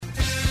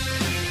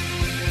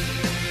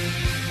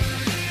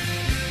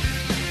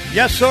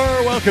Yes,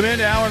 sir. Welcome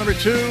into hour number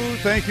 2.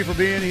 Thank you for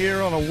being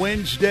here on a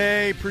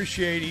Wednesday.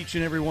 Appreciate each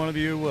and every one of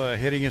you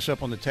hitting us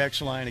up on the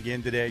text line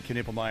again today.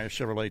 Knippelmeyer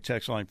Chevrolet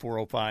text line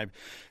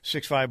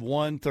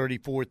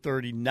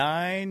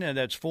 405-651-3439. And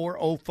that's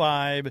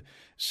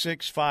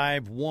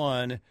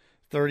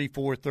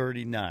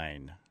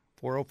 405-651-3439.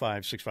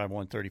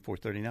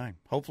 405-651-3439.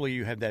 Hopefully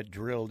you have that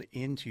drilled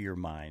into your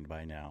mind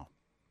by now.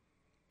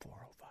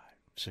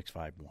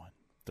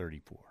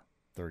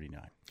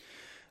 405-651-3439.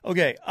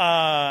 Okay,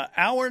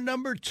 hour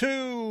number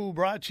 2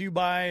 brought to you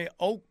by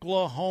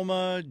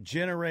Oklahoma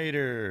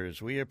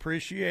Generators. We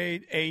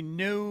appreciate a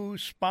new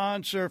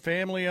sponsor,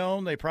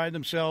 family-owned. They pride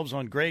themselves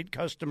on great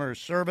customer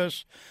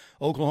service.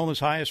 Oklahoma's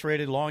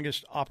highest-rated,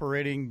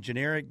 longest-operating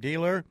generic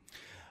dealer.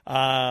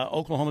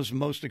 Oklahoma's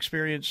most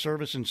experienced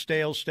service and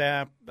sales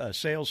staff.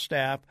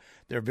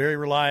 They're very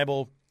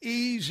reliable,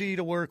 easy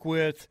to work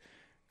with.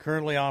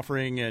 Currently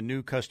offering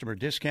new customer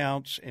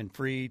discounts and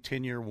free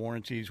 10-year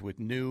warranties with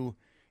new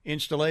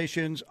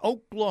installations.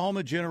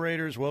 Oklahoma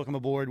Generators, welcome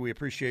aboard. We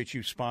appreciate you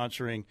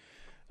sponsoring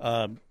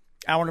hour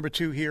number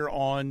 2 here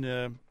on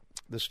the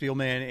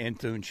Steelman and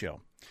Thune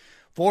Show.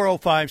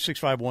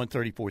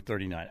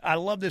 405-651-3439. I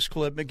love this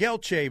clip. Miguel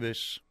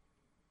Chavis,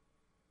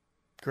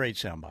 great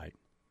soundbite.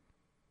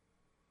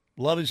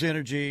 Love his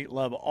energy,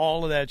 love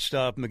all of that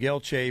stuff. Miguel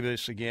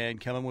Chavis, again,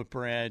 coming with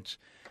Brent.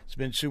 It's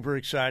been super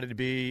excited to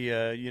be,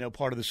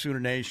 part of the Sooner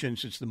Nation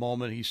since the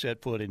moment he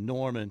set foot in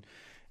Norman.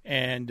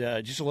 And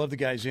just love the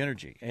guy's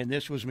energy. And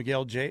this was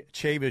Miguel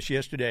Chavis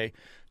yesterday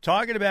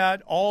talking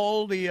about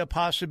all the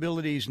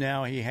possibilities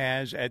now he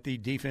has at the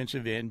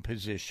defensive end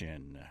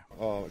position.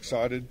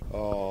 Excited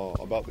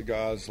about the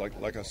guys.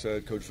 Like I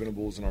said, Coach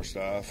Venables and our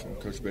staff, and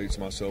Coach Bates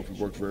and myself, we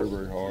worked very,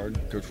 very hard.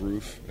 Coach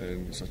Roof,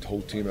 and it's a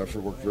whole team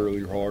effort, worked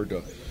really hard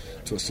to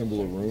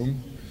assemble a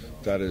room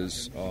that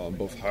is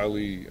both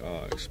highly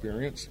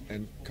experienced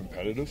and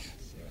competitive.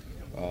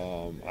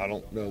 I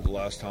don't know the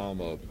last time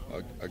a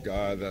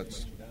guy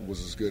that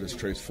was as good as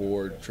Trace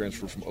Ford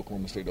transferred from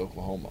Oklahoma State to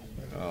Oklahoma.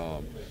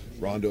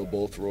 Rondo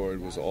Bolthroyd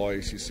was an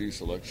all-ACC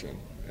selection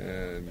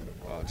and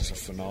just a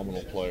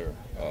phenomenal player.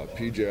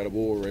 P.J.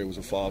 Adebowale was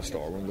a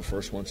 5-star, one of the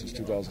first ones since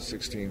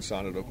 2016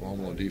 signed at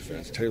Oklahoma on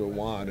defense. Taylor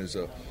Wine is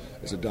a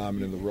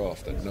diamond in the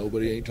rough that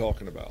nobody ain't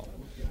talking about.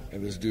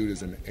 And this dude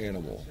is an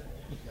animal.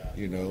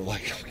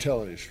 Like I'm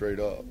telling you straight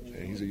up.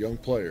 And he's a young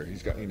player.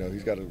 He's got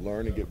to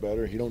learn and get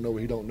better. He don't know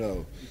what he don't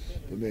know.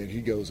 But, man,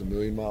 he goes a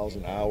million miles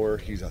an hour.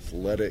 He's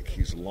athletic.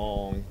 He's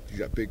long. He's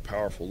got big,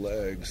 powerful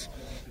legs.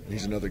 And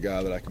he's another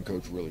guy that I can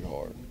coach really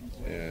hard.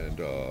 And,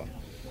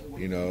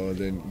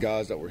 then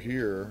guys that were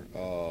here,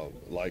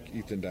 like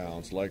Ethan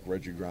Downs, like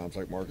Reggie Grimes,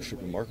 like Marcus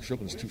Shipley. Marcus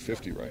Shipley's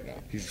 250 right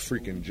now. He's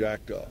freaking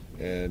jacked up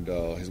and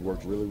has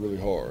worked really, really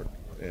hard.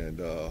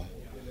 And,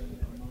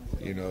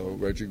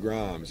 Reggie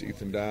Grimes,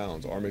 Ethan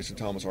Downs, R. Mason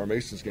Thomas. R.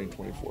 Mason's gained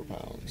 24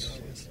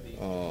 pounds.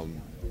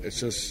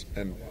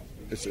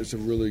 It's a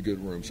really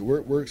good room. So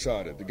we're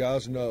excited. The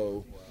guys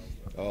know,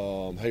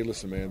 hey,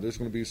 listen, man, there's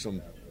going to be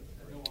some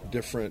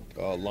different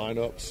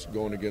lineups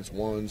going against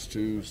 1s,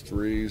 2s,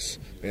 3s,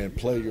 and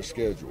play your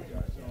schedule.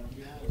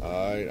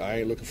 I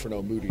ain't looking for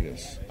no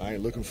moodiness. I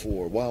ain't looking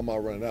for, why am I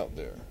running out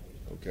there?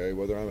 Okay,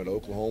 whether I'm at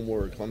Oklahoma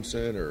or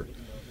Clemson or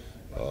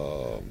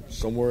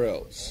somewhere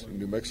else,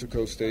 New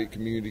Mexico State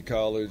Community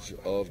College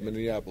of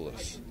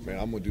Minneapolis, man,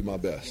 I'm going to do my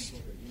best.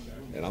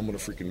 And I'm going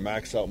to freaking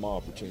max out my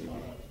opportunity.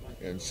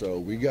 And so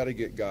we got to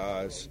get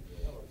guys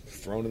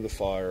thrown in the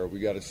fire.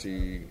 We got to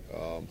see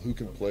who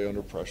can play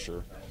under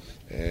pressure.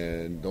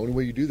 And the only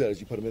way you do that is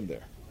you put them in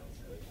there,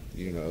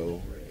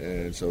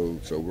 And so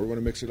we're going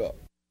to mix it up.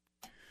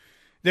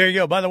 There you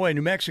go. By the way,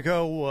 New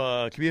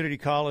Mexico Community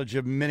College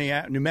of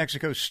New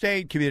Mexico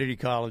State Community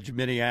College of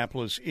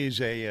Minneapolis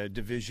is a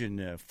Division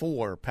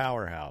IV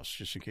powerhouse.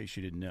 Just in case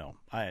you didn't know,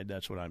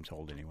 that's what I'm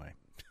told anyway.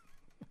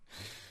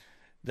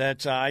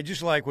 That's I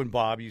just like when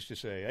Bob used to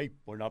say, "Hey,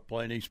 we're not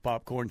playing East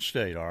Popcorn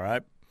State, all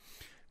right?"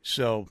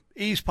 So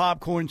East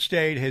Popcorn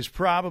State has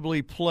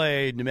probably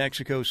played New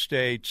Mexico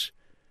State's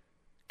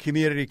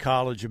Community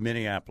College of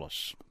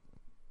Minneapolis.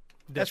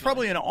 Definitely. That's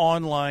probably an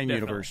online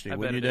university,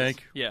 wouldn't you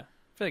think? Yeah, I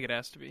feel like it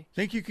has to be.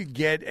 Think you could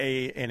get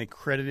an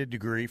accredited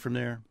degree from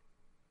there?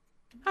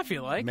 I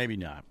feel like. Maybe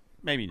not.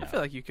 Maybe not. I feel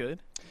like you could.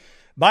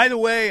 By the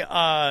way,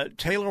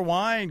 Taylor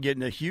Wine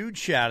getting a huge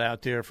shout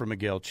out there from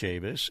Miguel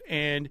Chavis.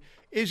 And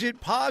is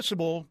it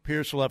possible,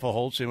 Pierce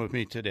Leffa-Holtz in with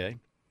me today,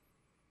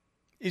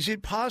 is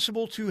it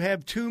possible to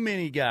have too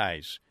many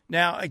guys?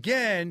 Now,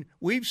 again,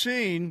 we've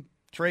seen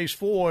Trace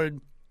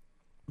Ford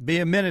be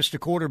a menace to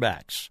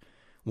quarterbacks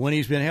when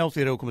he's been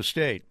healthy at Oklahoma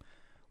State.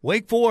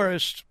 Wake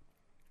Forest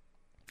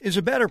is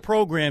a better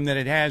program than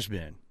it has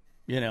been.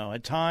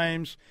 At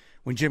times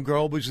when Jim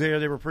Grobe was there,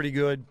 they were pretty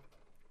good.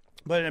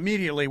 But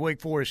immediately,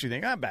 Wake Forest, you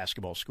think,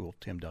 basketball school,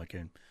 Tim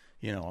Duncan,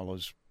 all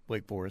those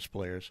Wake Forest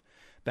players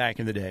back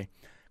in the day,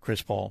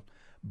 Chris Paul.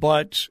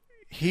 But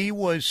he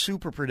was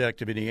super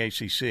productive in the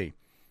ACC.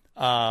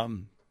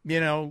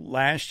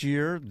 Last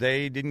year,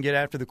 they didn't get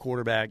after the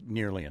quarterback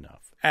nearly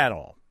enough at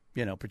all.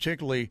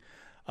 Particularly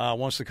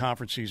once the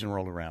conference season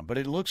rolled around. But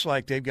it looks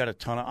like they've got a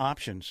ton of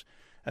options.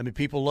 I mean,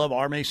 people love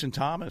R. Mason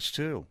Thomas,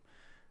 too.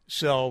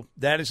 So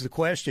that is the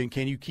question.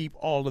 Can you keep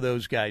all of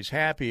those guys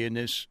happy in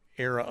this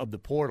era of the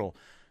portal?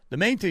 The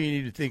main thing you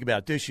need to think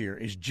about this year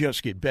is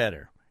just get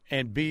better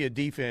and be a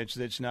defense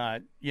that's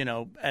not,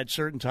 at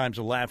certain times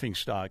a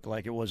laughingstock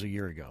like it was a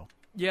year ago.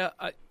 Yeah,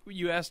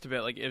 you asked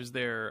about, like, is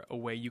there a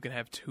way you can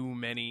have too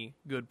many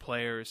good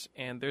players?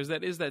 And is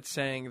that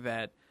saying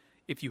that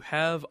if you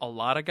have a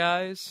lot of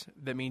guys,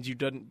 that means you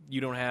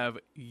don't have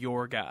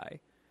your guy.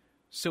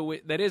 So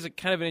that is a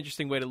kind of an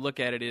interesting way to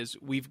look at it. Is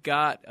we've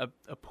got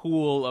a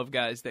pool of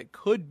guys that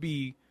could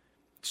be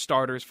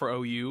starters for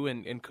OU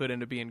and could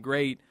end up being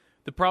great.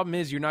 The problem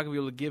is you're not going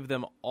to be able to give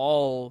them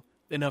all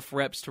enough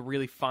reps to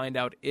really find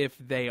out if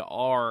they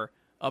are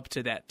up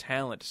to that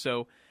talent.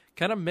 So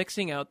kind of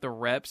mixing out the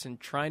reps and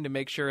trying to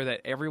make sure that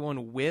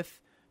everyone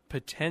with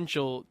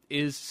potential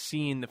is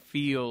seeing the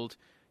field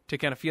to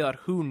kind of feel out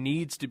who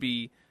needs to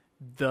be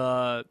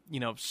the,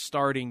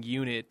 starting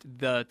unit,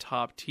 the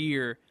top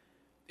tier.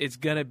 It's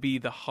going to be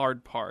the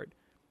hard part.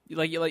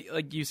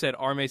 Like you said,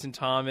 R. Mason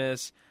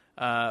Thomas,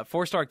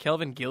 4-star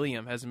Kelvin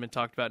Gilliam hasn't been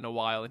talked about in a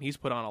while, and he's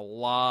put on a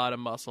lot of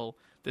muscle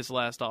this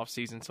last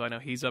offseason, so I know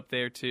he's up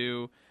there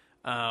too.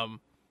 I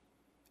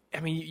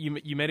mean,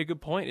 you made a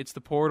good point. It's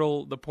the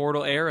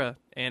portal era,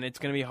 and it's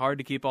going to be hard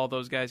to keep all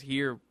those guys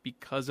here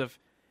because of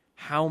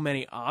how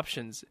many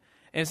options.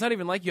 And it's not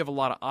even like you have a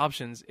lot of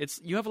options.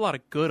 You have a lot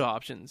of good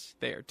options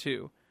there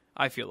too,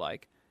 I feel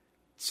like.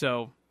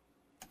 So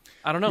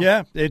I don't know.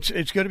 Yeah, it's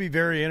going to be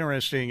very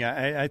interesting.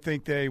 I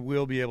think they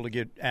will be able to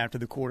get after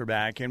the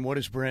quarterback. And what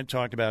has Brent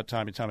talked about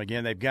time and time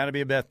again? They've got to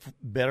be a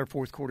better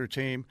fourth-quarter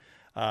team.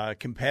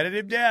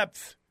 Competitive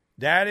depth.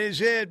 That is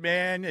it,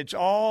 man. It's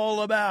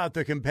all about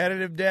the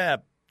competitive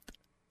depth.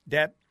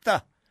 I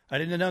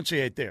didn't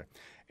enunciate there.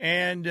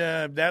 And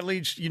that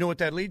leads – you know what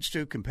that leads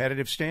to?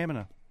 Competitive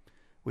stamina.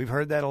 We've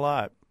heard that a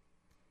lot.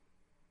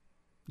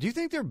 Do you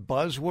think they're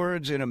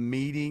buzzwords in a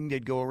meeting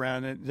that go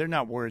around? They're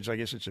not words. I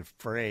guess it's a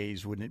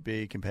phrase, wouldn't it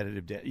be?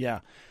 Competitive depth. Yeah.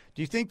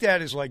 Do you think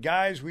that is like,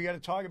 guys, we got to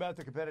talk about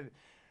the competitive –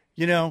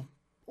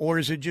 or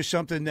is it just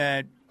something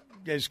that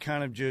is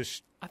kind of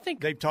just – I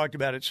think they've talked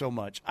about it so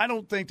much. I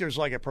don't think there's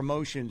like a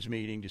promotions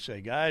meeting to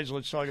say, guys,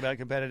 let's talk about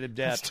competitive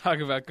depth. Let's talk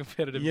about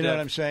competitive depth. You know what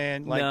I'm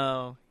saying? Like,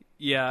 no.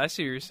 Yeah, I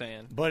see what you're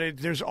saying. But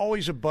there's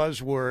always a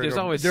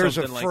buzzword. There's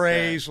a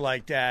phrase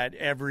like that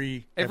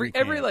every I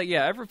feel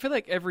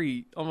like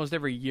almost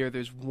every year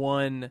there's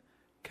one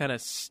kind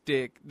of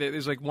stick.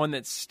 There's like one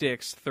that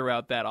sticks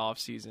throughout that off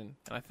season,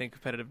 and I think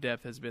competitive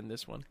depth has been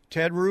this one.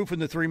 Ted Roof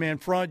and the Three Man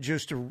Front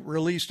just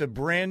released a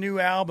brand new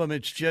album.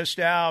 It's just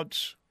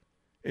out.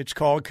 It's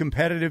called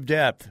Competitive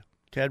Depth.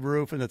 Ted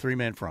Roof and the Three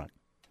Man Front.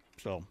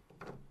 So,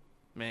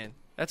 man.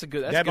 That's a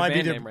good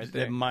band name right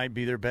there. That might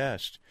be their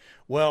best.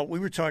 Well, we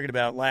were talking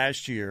about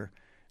last year,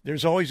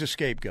 there's always a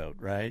scapegoat,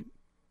 right?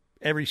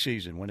 Every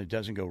season when it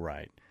doesn't go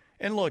right.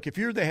 And look, if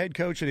you're the head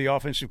coach or the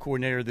offensive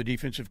coordinator, the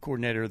defensive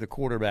coordinator, or the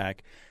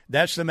quarterback,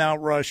 that's the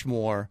Mount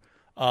Rushmore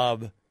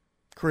of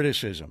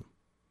criticism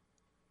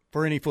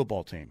for any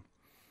football team.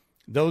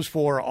 Those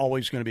four are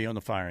always going to be on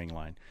the firing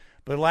line.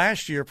 But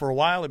last year, for a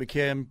while, it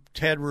became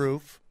Ted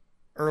Roof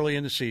early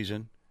in the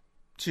season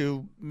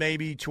to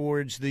maybe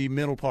towards the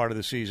middle part of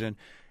the season,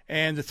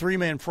 and the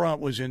three-man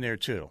front was in there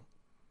too.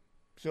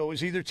 So it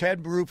was either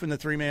Ted Roof and the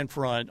three-man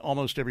front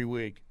almost every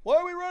week. Why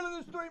are we running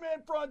this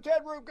three-man front?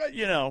 Ted Roof,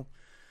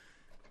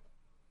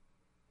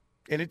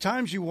 And at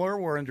times you were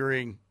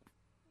wondering,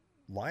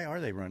 why are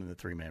they running the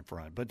three-man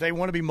front? But they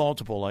want to be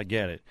multiple, I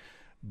get it.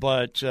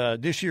 But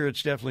this year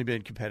it's definitely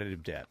been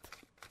competitive depth.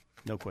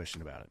 No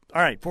question about it.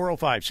 All right,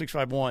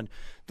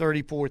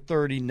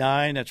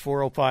 405-651-3439. That's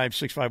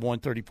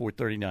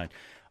 405-651-3439.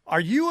 Are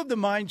you of the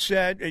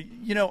mindset,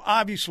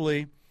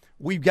 obviously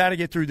we've got to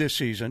get through this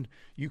season.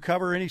 You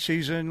cover any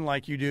season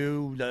like you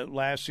do the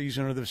last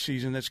season or the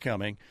season that's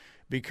coming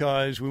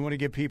because we want to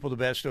give people the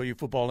best OU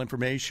football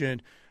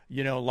information,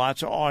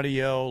 lots of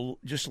audio,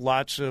 just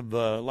lots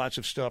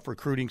of stuff,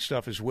 recruiting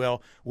stuff as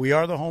well. We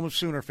are the home of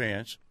Sooner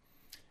fans.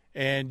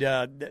 And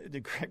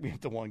correct me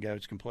if the one guy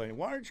was complaining,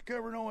 why aren't you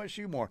covering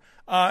OSU more?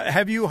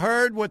 Have you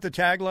heard what the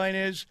tagline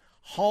is?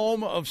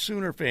 Home of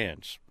Sooner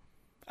fans.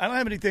 I don't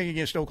have anything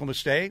against Oklahoma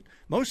State.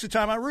 Most of the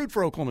time I root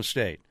for Oklahoma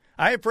State.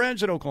 I have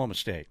friends at Oklahoma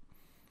State.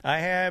 I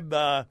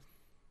have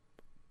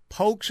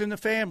pokes in the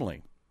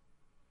family.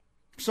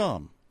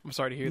 Some. I'm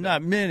sorry to hear that.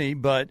 Not many,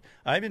 but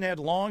I even had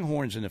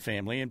Longhorns in the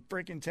family and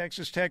freaking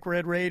Texas Tech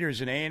Red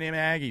Raiders and A&M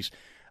Aggies.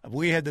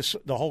 We had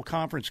the whole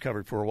conference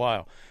covered for a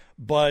while.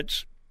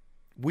 But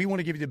we want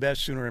to give you the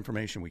best Sooner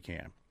information we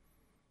can.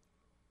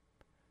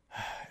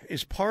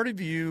 Is part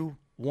of you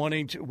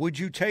wanting to – would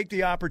you take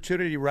the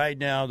opportunity right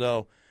now,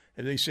 though,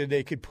 and they said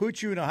they could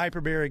put you in a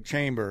hyperbaric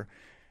chamber,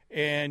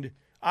 and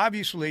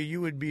obviously you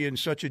would be in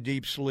such a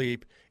deep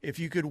sleep. If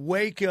you could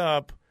wake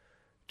up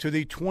to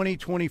the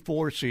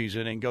 2024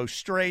 season and go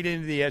straight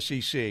into the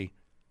SEC,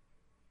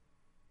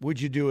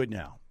 would you do it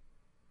now?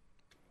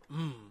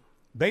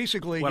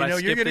 Basically, What I you're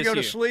skipped going to this go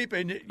to year. sleep,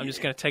 and I'm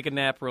just going to take a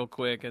nap real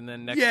quick, and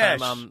then next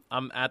Yes. time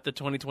I'm at the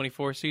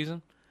 2024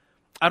 season.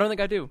 I don't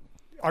think I do.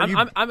 Are you-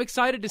 I'm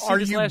excited to see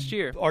this last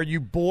year. Are you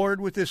bored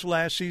with this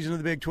last season of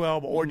the Big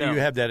 12, or do No. you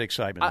have that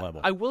excitement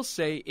level? I will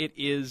say it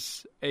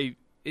is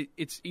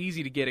it's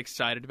easy to get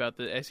excited about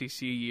the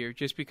SEC year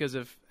just because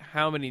of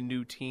how many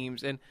new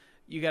teams, and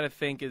you got to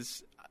think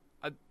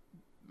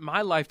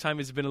my lifetime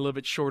has been a little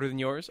bit shorter than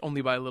yours,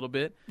 only by a little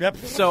bit. Yep.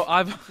 So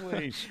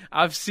Please.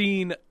 I've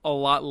seen a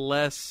lot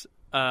less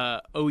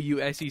OU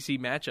SEC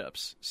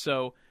matchups.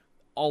 So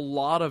a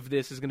lot of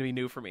this is going to be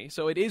new for me.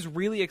 So it is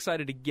really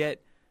excited to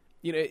get,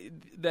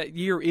 that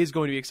year is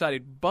going to be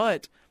excited.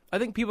 But I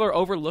think people are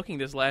overlooking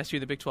this last year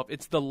in the Big 12.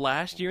 It's the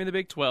last year in the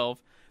Big 12.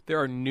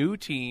 There are new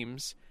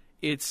teams.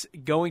 It's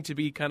going to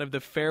be kind of the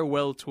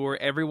farewell tour.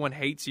 Everyone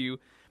hates you.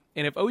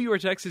 And if OU or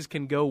Texas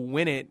can go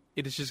win it,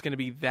 it is just going to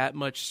be that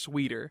much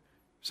sweeter.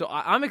 So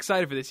I'm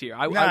excited for this year.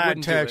 I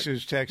wouldn't Texas. do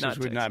it. Texas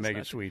would not make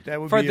it sweet. That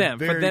would for be them.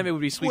 for them, it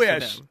would be sweet for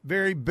them.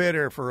 Very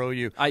bitter for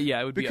OU.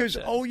 Yeah, it would because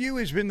be upset. OU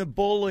has been the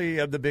bully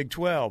of the Big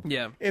 12.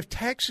 Yeah. If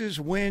Texas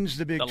wins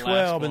the Big The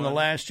 12 in the one.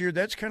 last year,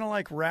 that's kind of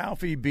like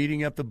Ralphie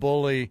beating up the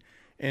bully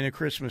in A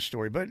Christmas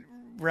Story. But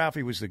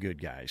Ralphie was the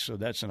good guy, so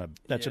that's a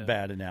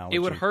bad analogy. It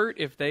would hurt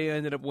if they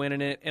ended up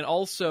winning it, and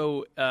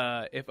also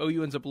if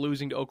OU ends up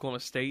losing to Oklahoma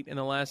State in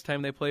the last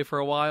time they play for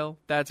a while,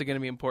 that's going to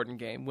be an important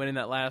game. Winning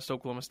that last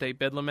Oklahoma State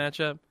Bedlam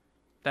matchup,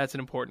 that's an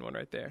important one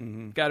right there.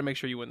 Mm-hmm. Got to make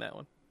sure you win that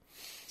one.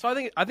 So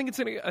I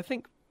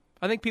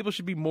think people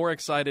should be more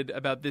excited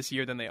about this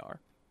year than they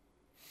are.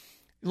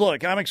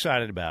 Look, I'm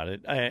excited about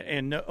it,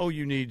 and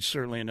OU needs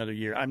certainly another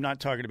year. I'm not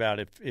talking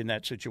about if in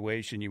that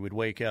situation you would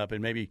wake up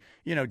and maybe,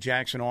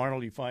 Jackson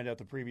Arnold, you find out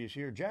the previous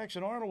year.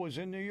 Jackson Arnold was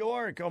in New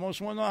York,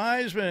 almost won the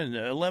Heisman,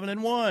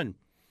 11-1.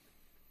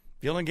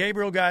 Dylan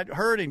Gabriel got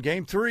hurt in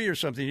Game 3 or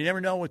something. You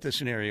never know what the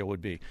scenario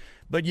would be.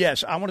 But,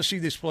 yes, I want to see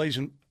this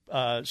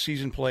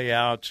season play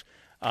out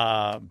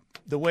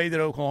the way that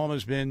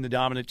Oklahoma's been the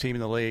dominant team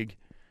in the league.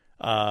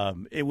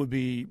 It would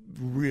be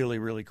really,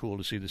 really cool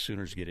to see the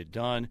Sooners get it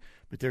done,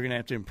 but they're going to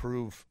have to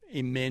improve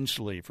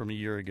immensely from a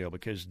year ago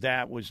because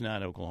that was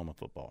not Oklahoma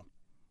football.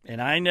 And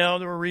I know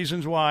there were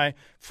reasons why.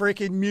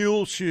 Freaking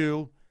mule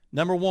shoe,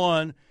 number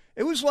one,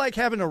 it was like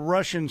having a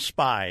Russian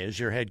spy as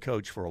your head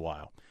coach for a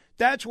while.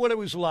 That's what it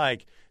was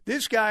like.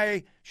 This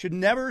guy should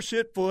never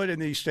set foot in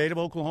the state of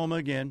Oklahoma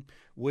again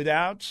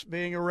without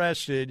being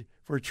arrested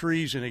for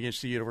treason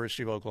against the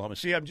University of Oklahoma.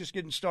 See, I'm just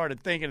getting started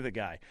thinking of the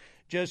guy.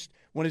 Just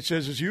when it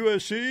says, is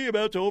USC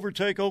about to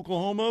overtake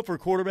Oklahoma for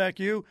quarterback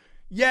U?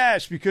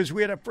 Yes, because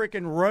we had a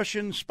freaking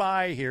Russian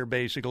spy here,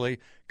 basically,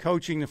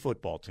 coaching the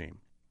football team.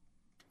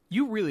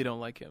 You really don't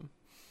like him.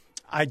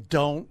 I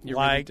don't You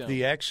like really don't.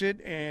 the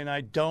exit, and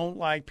I don't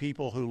like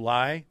people who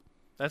lie,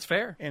 That's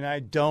fair. and I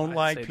don't I'd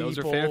like say those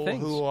are people fair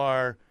things. who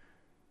are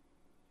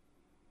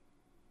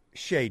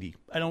shady.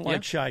 I don't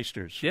like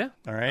shysters. Yeah.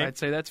 All right? I'd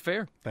say that's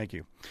fair. Thank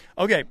you.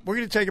 Okay, we're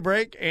going to take a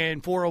break,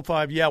 and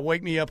 4:05,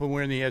 wake me up when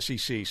we're in the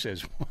SEC,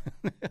 says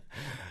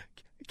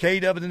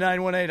KW the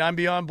 918. I'm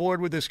beyond board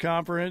with this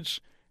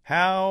conference.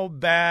 How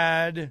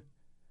bad,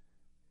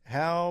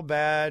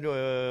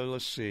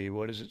 let's see,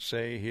 what does it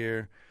say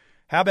here?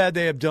 How bad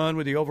they have done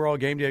with the overall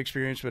game day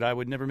experience, but I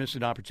would never miss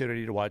an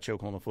opportunity to watch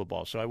Oklahoma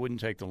football, so I wouldn't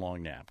take the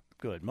long nap.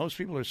 Good. Most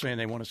people are saying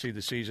they want to see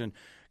the season.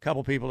 A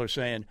couple people are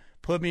saying,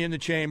 put me in the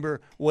chamber,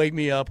 wake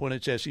me up when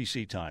it's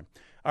SEC time.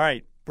 All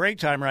right, break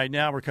time right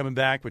now. We're coming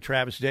back with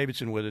Travis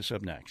Davidson with us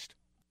up next.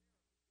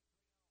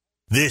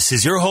 This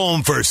is your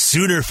home for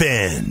Sooner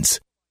fans.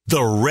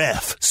 The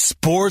Ref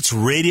Sports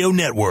Radio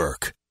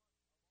Network.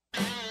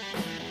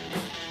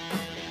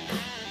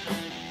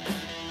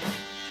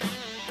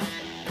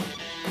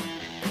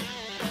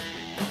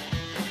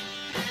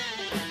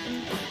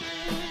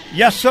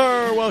 Yes,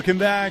 sir. Welcome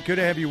back. Good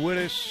to have you with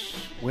us.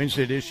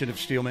 Wednesday edition of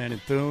Steelman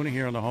and Thune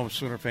here on the home of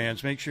Sooner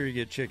fans. Make sure you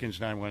get Chickens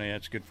 918.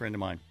 That's a good friend of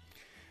mine.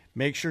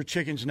 Make sure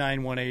Chickens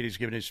 918 is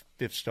given his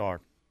 5th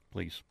star,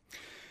 please.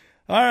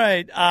 All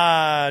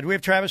right. Do we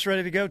have Travis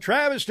ready to go?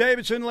 Travis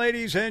Davidson,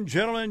 ladies and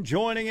gentlemen,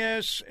 joining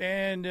us.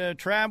 And,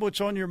 Trav,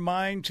 what's on your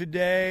mind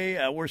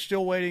today? We're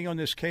still waiting on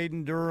this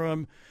Caden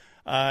Durham.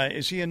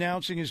 Is he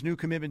announcing his new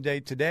commitment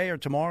date today or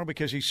tomorrow?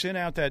 Because he sent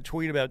out that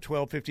tweet about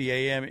 12:50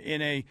 a.m.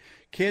 In a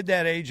kid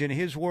that age in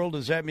his world,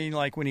 does that mean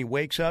like when he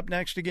wakes up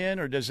next again,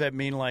 or does that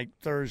mean like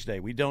Thursday?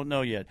 We don't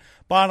know yet.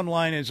 Bottom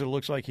line is it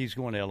looks like he's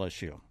going to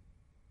LSU.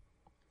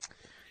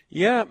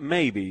 Yeah,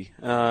 maybe.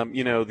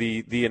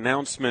 The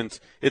announcement,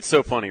 it's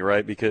so funny,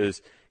 right?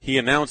 Because he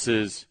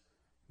announces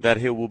that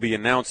he will be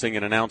announcing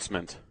an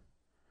announcement.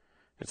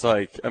 It's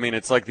like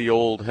the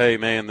old, hey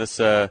man,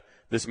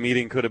 this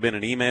meeting could have been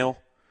an email.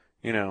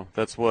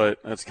 That's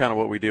kind of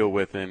what we deal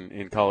with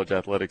in college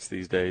athletics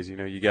these days.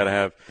 You got to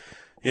have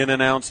an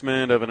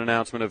announcement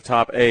of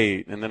top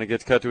 8, and then it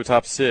gets cut to a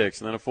top 6,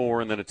 and then a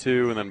 4, and then a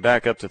 2, and then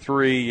back up to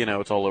 3.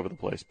 It's all over the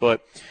place.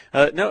 But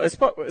no, as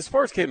far as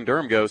Caden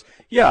Durham goes,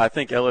 yeah, I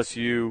think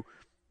LSU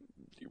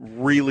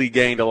really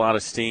gained a lot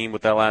of steam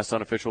with that last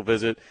unofficial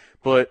visit.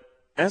 But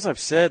as I've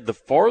said, the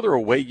farther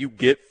away you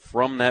get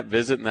from that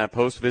visit and that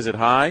post-visit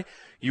high,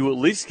 you at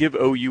least give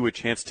OU a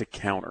chance to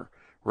counter,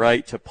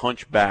 right, to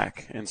punch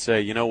back and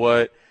say, you know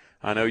what,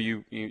 I know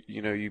you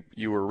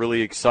were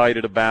really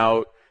excited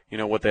about,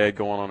 what they had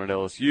going on at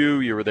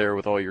LSU. You were there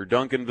with all your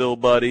Duncanville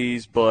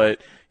buddies,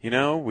 but,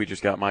 we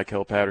just got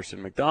Michael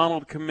Patterson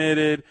McDonald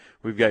committed.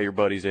 We've got your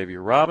buddy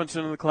Xavier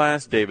Robinson in the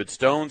class. David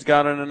Stone's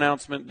got an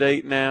announcement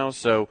date now.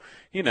 So,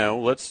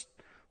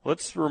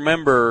 let's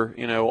remember,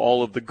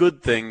 all of the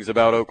good things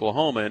about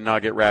Oklahoma and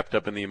not get wrapped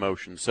up in the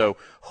emotions. So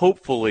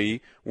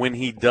hopefully when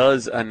he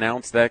does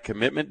announce that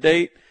commitment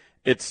date,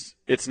 it's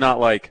not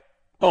like,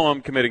 oh,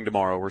 I'm committing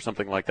tomorrow or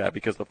something like that,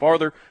 because the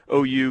farther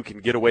OU can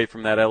get away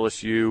from that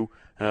LSU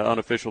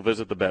unofficial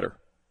visit, the better.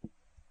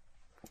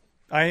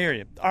 I hear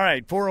you. All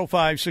right,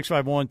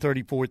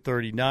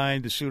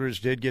 405-651-3439. The Sooners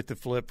did get the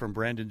flip from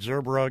Brandon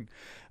Zerbrug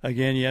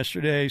again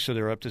yesterday, so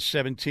they're up to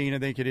 17, I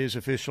think it is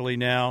officially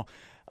now.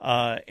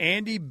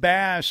 Andy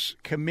Bass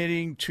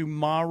committing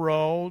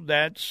tomorrow.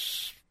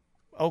 That's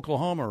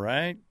Oklahoma,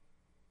 right?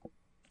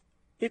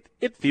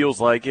 It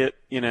feels like it.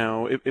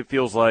 It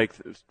feels like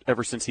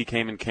ever since he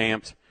came and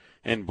camped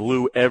and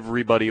blew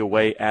everybody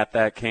away at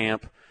that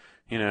camp,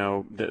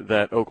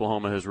 that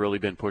Oklahoma has really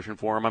been pushing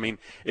for him. I mean,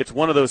 it's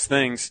one of those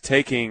things,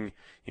 taking,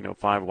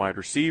 5 wide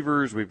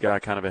receivers. We've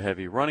got kind of a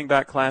heavy running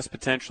back class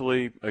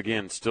potentially.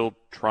 Again, still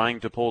trying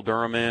to pull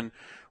Durham in.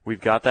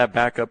 We've got that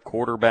backup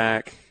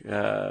quarterback,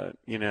 the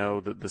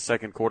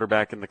second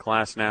quarterback in the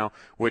class now,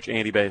 which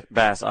Andy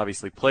Bass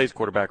obviously plays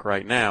quarterback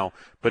right now,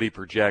 but he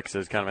projects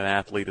as kind of an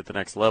athlete at the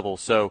next level.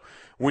 So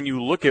when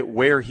you look at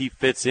where he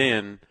fits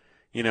in,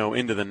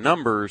 into the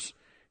numbers,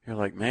 you're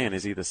like, man,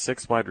 is he the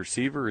 6th wide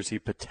receiver? Is he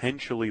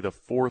potentially the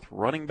 4th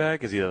running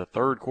back? Is he the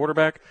 3rd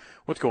quarterback?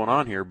 What's going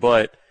on here?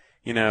 But,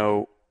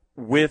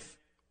 with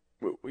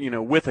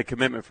a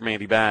commitment from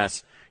Andy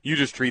Bass, you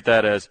just treat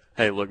that as,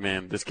 hey, look,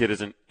 man, this kid is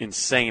an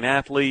insane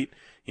athlete.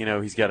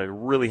 He's got a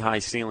really high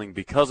ceiling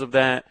because of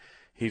that.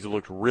 He's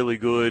looked really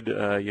good,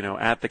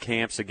 at the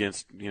camps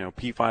against,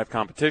 P5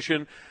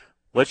 competition.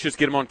 Let's just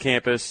get him on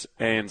campus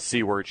and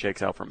see where it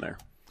shakes out from there.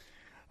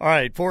 All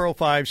right,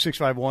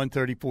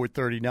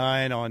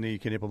 405-651-3439 on the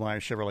Knippelmeyer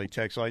Chevrolet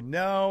text line.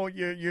 No,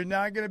 you're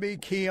not going to be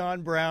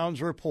Keon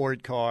Brown's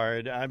report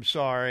card. I'm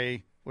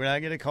sorry. We're not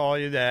going to call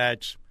you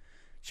that.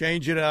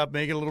 Change it up,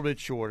 make it a little bit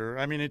shorter.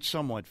 I mean, it's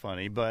somewhat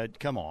funny, but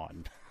come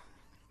on.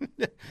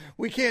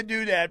 We can't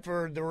do that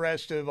for the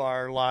rest of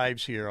our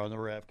lives here on the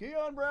Ref.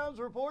 Keon Brown's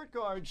report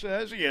card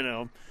says,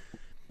 Cute.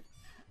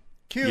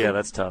 Yeah,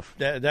 that's tough.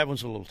 That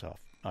one's a little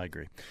tough. I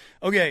agree.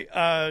 Okay,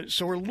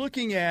 so we're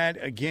looking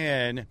at,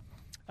 again,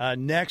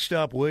 next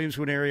up,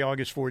 Williams-Wood area,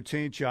 August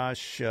 14th,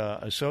 Josh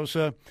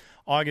Asosa.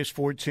 August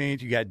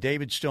 14th, you got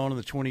David Stone on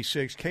the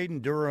 26th.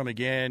 Caden Durham,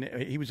 again,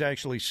 he was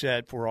actually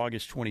set for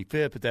August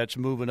 25th, but that's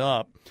moving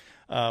up.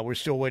 We're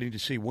still waiting to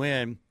see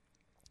when.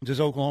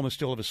 Does Oklahoma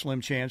still have a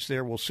slim chance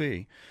there? We'll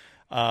see.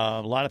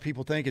 A lot of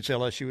people think it's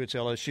LSU. It's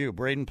LSU.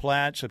 Braden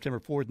Platt, September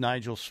 4th.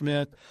 Nigel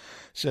Smith,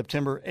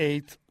 September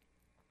 8th.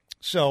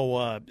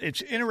 So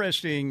it's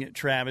interesting,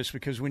 Travis,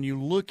 because when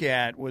you look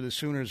at where the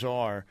Sooners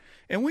are,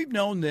 and we've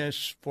known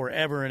this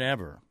forever and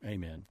ever,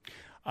 amen,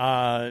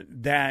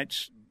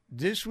 that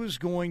this was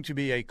going to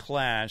be a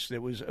class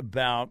that was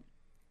about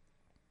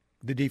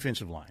the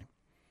defensive line,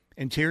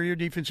 interior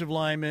defensive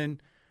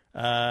linemen,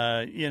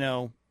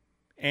 and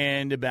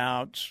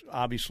about,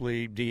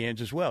 obviously,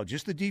 DNs as well,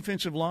 just the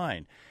defensive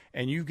line.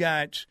 And you've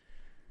got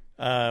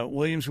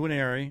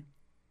Williams-Winery,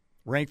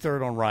 ranked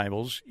 3rd on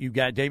Rivals. You've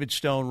got David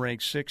Stone,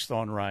 ranked 6th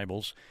on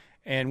Rivals.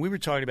 And we were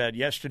talking about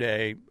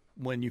yesterday,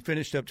 when you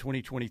finished up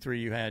 2023,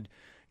 you had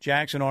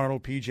Jackson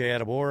Arnold, P.J.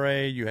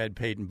 Adebore, you had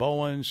Peyton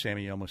Bowen,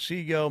 Sammy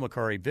Omosigo,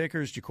 Makari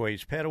Vickers,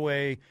 Jaquays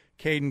Petaway,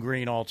 Caden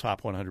Green, all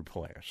top 100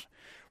 players.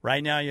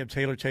 Right now you have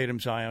Taylor Tatum,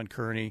 Zion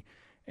Kearney,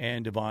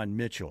 and Devon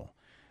Mitchell.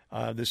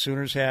 The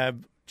Sooners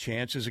have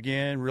chances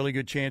again, really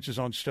good chances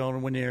on Stone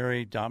and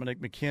Winery.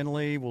 Dominic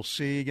McKinley, we'll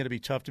see. Going to be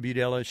tough to beat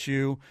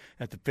LSU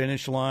at the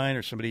finish line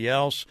or somebody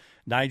else.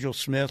 Nigel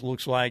Smith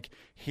looks like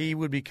he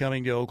would be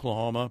coming to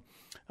Oklahoma.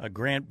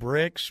 Grant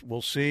Bricks,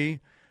 we'll see.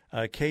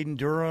 Caden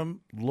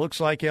Durham looks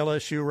like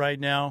LSU right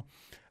now.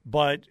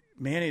 But,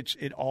 man,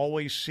 it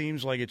always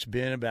seems like it's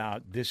been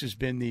about this has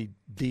been the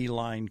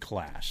D-line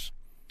class.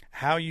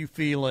 How you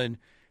feeling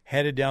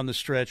headed down the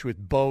stretch with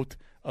both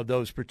of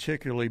those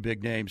particularly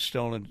big names,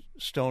 Stone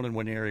and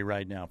Winery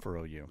right now for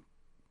OU?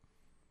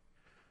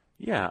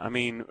 Yeah, I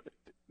mean,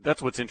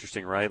 that's what's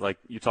interesting, right? Like,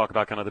 you talk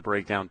about kind of the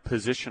breakdown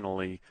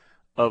positionally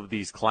of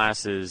these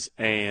classes,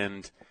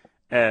 and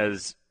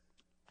as,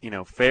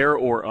 fair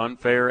or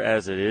unfair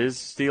as it is,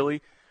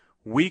 Steely,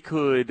 we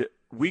could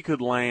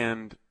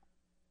land,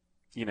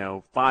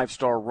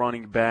 5-star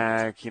running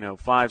back,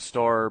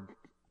 5-star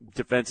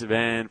defensive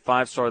end,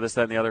 5-star this,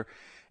 that, and the other.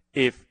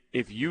 If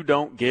you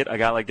don't get a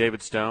guy like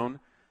David Stone,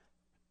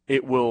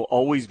 it will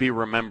always be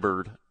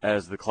remembered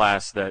as the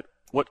class that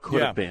what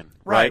could have been,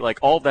 right? Like,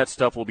 all that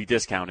stuff will be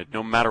discounted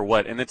no matter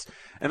what. And that's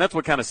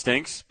what kind of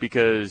stinks,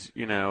 because,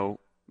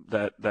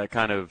 that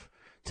kind of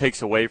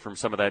takes away from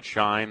some of that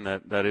shine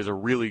that is a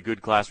really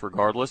good class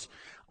regardless.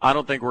 I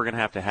don't think we're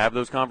going to have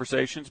those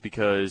conversations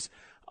because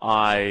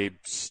I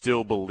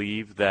still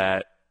believe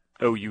that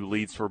OU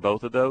leads for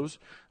both of those.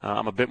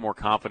 I'm a bit more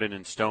confident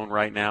in Stone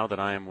right now than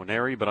I am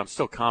Nwaneri, but I'm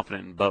still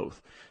confident in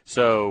both.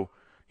 So,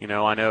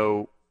 I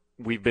know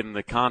we've been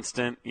the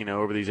constant,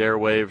 over these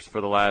airwaves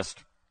for the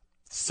last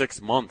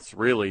 6 months,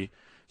 really,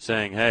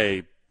 saying,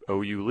 hey,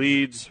 OU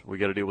leads, we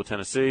got to deal with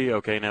Tennessee.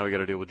 Okay, now we got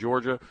to deal with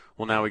Georgia.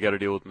 Well, now we got to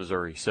deal with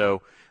Missouri.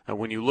 So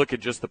when you look at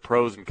just the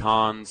pros and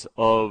cons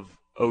of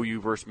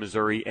OU versus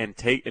Missouri and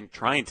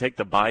try and take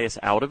the bias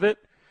out of it,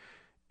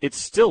 it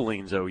still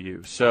leans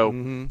OU. So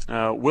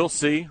we'll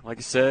see. Like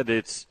I said,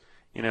 it's,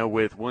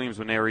 with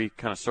Williams-Nwaneri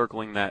kind of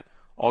circling that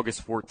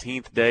August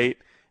 14th date,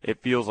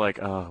 it feels like,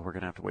 oh, we're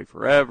going to have to wait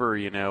forever,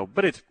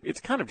 But it's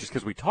kind of just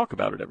because we talk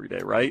about it every day,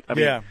 right? I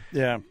mean,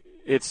 yeah.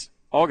 It's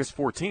August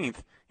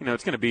 14th.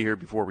 It's going to be here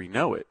before we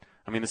know it.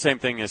 I mean, the same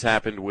thing has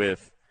happened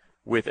with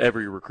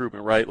every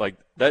recruitment, right? Like,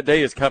 that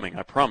day is coming,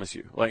 I promise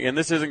you. And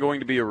this isn't going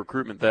to be a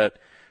recruitment that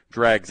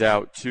drags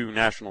out to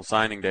National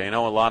Signing Day. I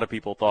know a lot of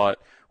people thought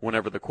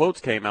whenever the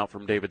quotes came out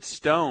from David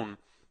Stone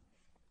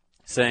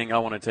saying, I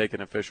want to take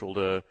an official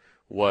to,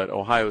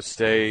 Ohio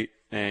State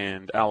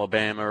and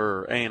Alabama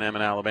or A&M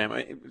and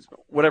Alabama,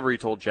 whatever he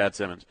told Chad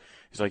Simmons.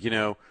 He's like,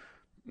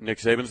 Nick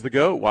Saban's the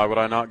GOAT. Why would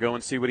I not go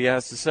and see what he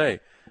has to say?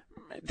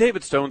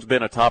 David Stone's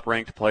been a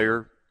top-ranked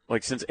player,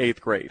 since 8th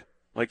grade.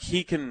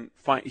 He can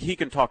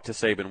talk to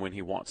Saban when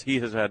he wants. He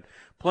has had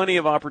plenty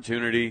of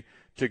opportunity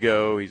to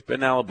go. He's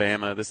been in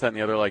Alabama, this, that, and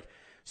the other.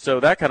 So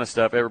that kind of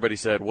stuff, everybody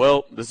said,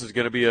 well, this is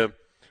going to be a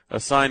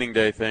signing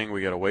day thing.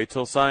 We got to wait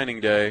till signing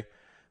day.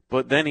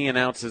 But then he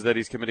announces that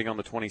he's committing on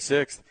the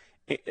 26th.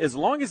 As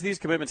long as these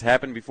commitments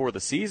happen before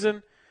the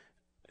season,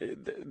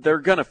 they're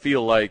going to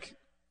feel like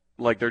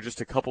they're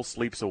just a couple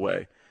sleeps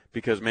away.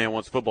 Because, man,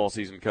 once football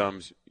season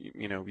comes,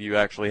 you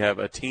actually have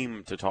a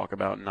team to talk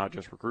about and not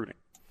just recruiting.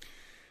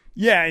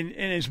 Yeah, and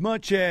as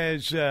much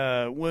as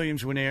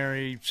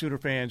Williams-Nwaneri, Sooner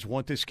fans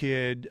want this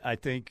kid, I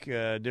think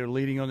they're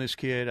leading on this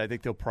kid. I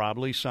think they'll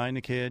probably sign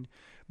the kid.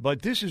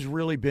 But this has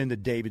really been the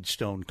David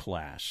Stone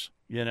class,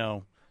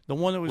 the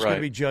one that was going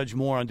to be judged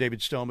more on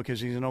David Stone because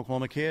he's an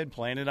Oklahoma kid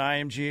playing at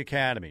IMG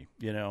Academy,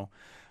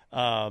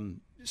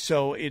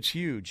 So it's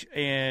huge.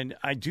 And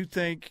I do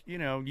think,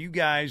 you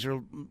guys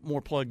are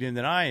more plugged in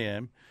than I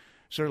am.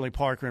 Certainly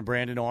Parker and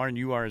Brandon are, and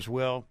you are as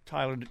well.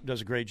 Tyler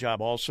does a great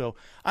job also.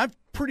 I'm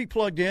pretty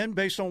plugged in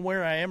based on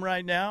where I am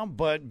right now,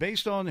 but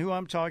based on who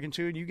I'm talking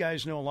to, and you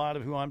guys know a lot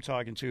of who I'm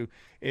talking to,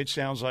 it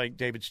sounds like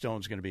David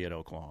Stone's going to be at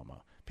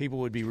Oklahoma. People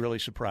would be really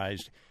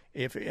surprised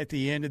if at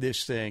the end of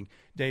this thing,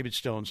 David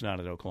Stone's not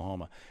at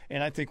Oklahoma.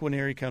 And I think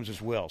Nwaneri comes as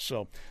well.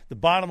 So the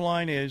bottom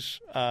line is,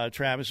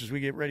 Travis, as we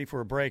get ready for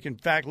a break, in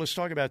fact, let's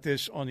talk about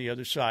this on the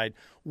other side.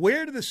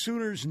 Where do the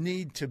Sooners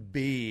need to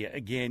be,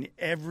 again,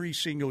 every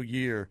single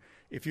year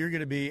if you're going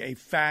to be a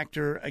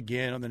factor,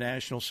 again, on the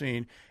national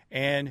scene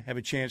and have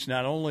a chance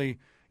not only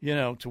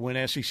to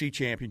win SEC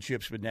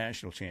championships, but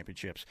national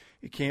championships?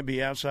 It can't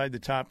be outside the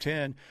top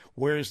 10.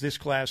 Where is this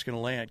class going to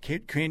land?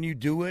 Can you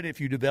do it if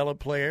you develop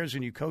players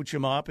and you coach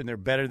them up and they're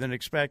better than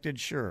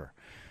expected? Sure.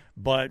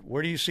 But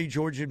where do you see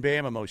Georgia and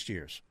Bama most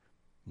years?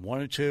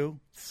 1 or 2,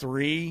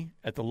 3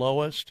 at the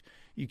lowest?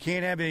 You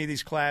can't have any of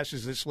these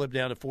classes that slip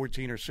down to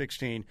 14 or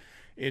 16.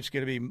 It's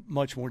going to be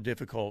much more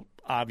difficult,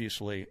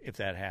 obviously, if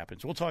that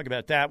happens. We'll talk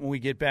about that when we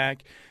get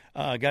back.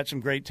 Got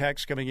some great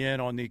texts coming in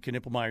on the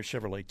Knippelmeyer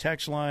Chevrolet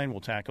text line.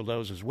 We'll tackle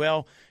those as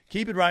well.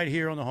 Keep it right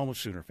here on the home of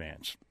Sooner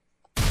fans.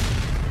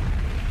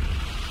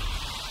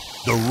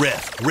 The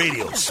Ref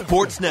Radio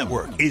Sports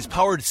Network is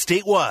powered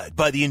statewide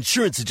by the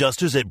insurance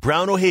adjusters at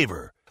Brown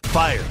O'Haver.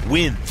 Fire,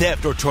 wind,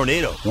 theft, or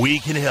tornado, we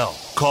can help.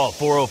 Call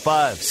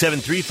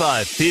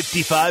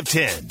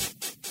 405-735-5510.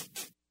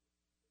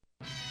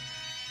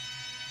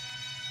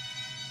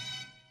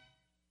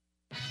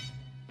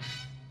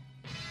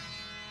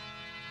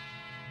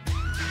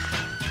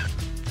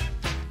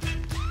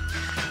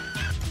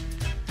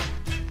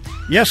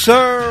 Yes,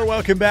 sir.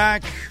 Welcome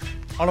back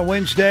on a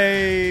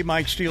Wednesday.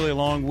 Mike Steele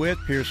along with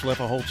Pierce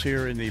Leffa-Holtz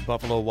here in the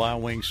Buffalo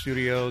Wild Wings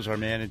studios. Our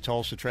man in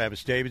Tulsa,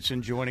 Travis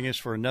Davidson, joining us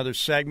for another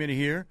segment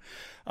here.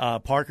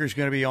 Parker's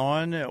going to be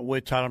on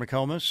with Tyler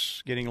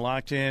McComas, getting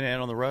locked in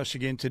and on the rush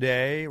again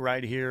today,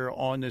 right here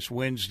on this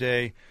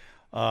Wednesday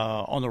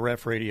on the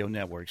Ref Radio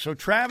Network. So,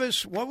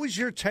 Travis, what was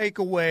your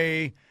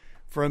takeaway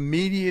from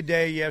Media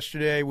Day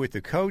yesterday with the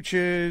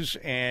coaches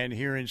and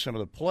hearing some of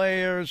the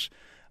players?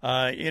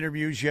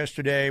 Interviews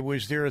yesterday.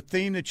 Was there a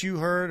theme that you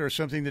heard or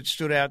something that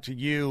stood out to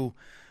you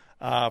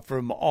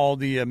from all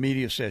the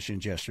media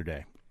sessions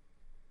yesterday?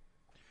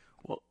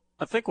 Well,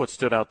 I think what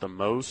stood out the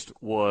most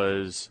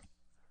was,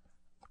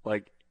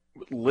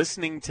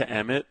 listening to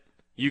Emmett,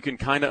 you can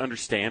kind of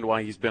understand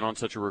why he's been on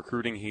such a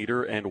recruiting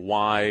heater and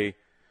why,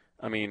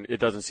 it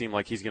doesn't seem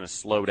like he's going to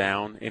slow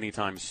down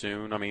anytime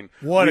soon.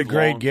 What a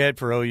great get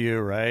for OU,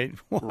 right?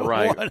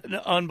 Right. What an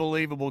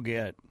unbelievable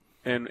get.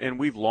 And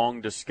we've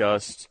long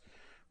discussed,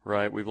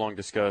 right? We've long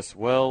discussed,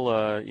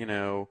 well,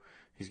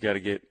 He's got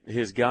to get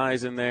his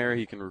guys in there.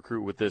 He can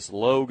recruit with this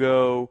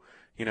logo.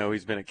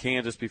 He's been at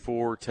Kansas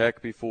before, Tech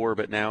before,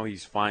 but now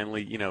he's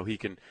finally, he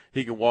can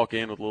walk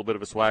in with a little bit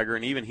of a swagger.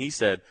 And even he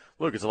said,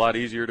 look, it's a lot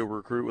easier to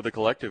recruit with a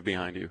collective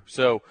behind you.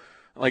 So,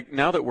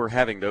 now that we're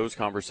having those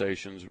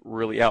conversations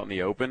really out in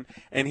the open,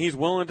 and he's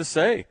willing to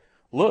say,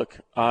 look,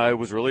 I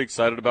was really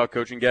excited about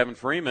coaching Gavin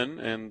Freeman,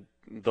 and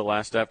the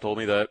last staff told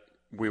me that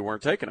we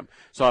weren't taking him.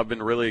 So I've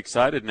been really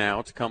excited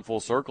now to come full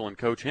circle and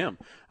coach him.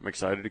 I'm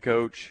excited to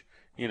coach,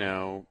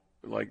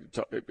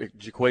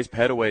 Jaquays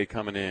Petaway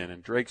coming in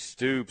and Drake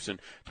Stoops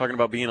and talking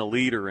about being a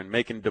leader and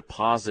making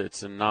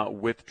deposits and not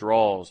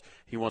withdrawals.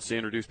 He wants to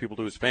introduce people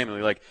to his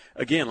family.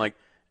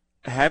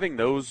 Having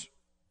those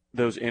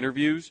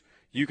interviews,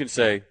 you can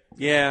say,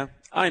 yeah,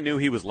 I knew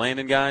he was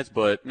landing guys,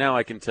 but now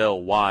I can tell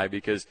why,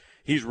 because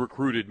he's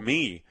recruited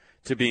me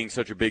to being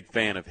such a big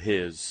fan of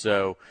his.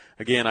 So,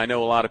 again, I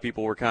know a lot of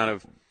people were kind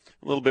of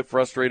a little bit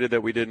frustrated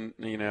that we didn't,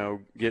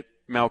 get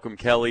Malcolm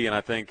Kelly, and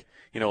I think,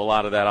 a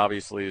lot of that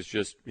obviously is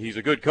just he's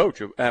a good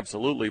coach,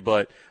 absolutely,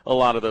 but a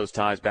lot of those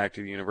ties back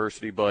to the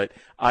university. But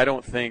I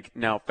don't think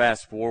now,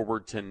 fast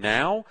forward to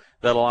now,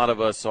 that a lot of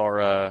us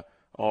are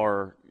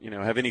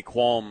have any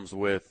qualms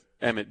with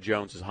Emmett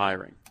Jones's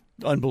hiring.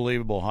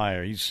 Unbelievable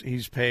hire.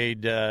 He's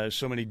paid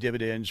so many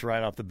dividends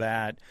right off the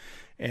bat.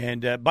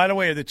 And by the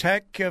way, are the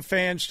Tech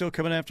fans still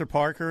coming after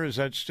Parker? Has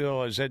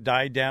that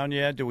died down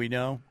yet? Do we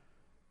know?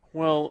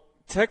 Well,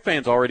 Tech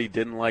fans already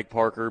didn't like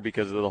Parker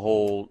because of the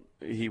whole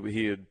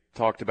he had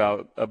talked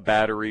about a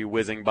battery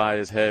whizzing by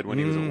his head when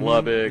he was in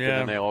Lubbock, and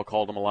then they all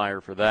called him a liar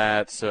for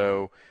that.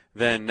 So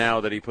then now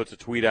that he puts a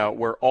tweet out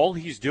where all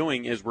he's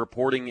doing is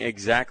reporting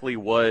exactly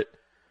what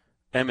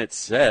Emmett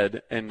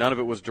said, and none of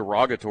it was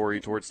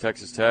derogatory towards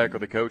Texas Tech or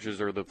the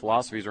coaches or the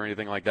philosophies or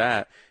anything like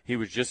that. He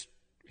was just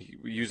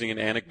using an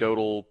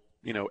anecdotal,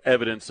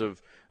 evidence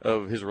of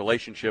his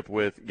relationship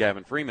with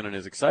Gavin Freeman and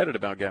is excited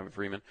about Gavin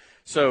Freeman.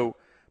 So,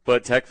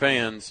 but Tech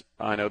fans,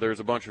 I know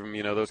there's a bunch of them,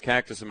 those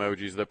cactus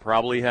emojis that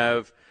probably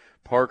have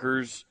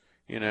Parker's,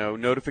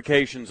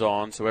 notifications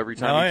on. So every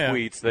time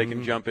he tweets, they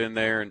can jump in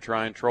there and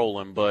try and troll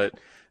him. But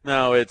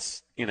no,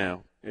 it's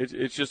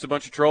just a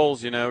bunch of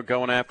trolls,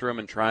 going after him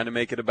and trying to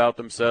make it about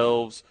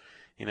themselves.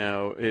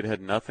 It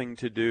had nothing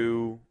to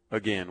do,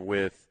 again,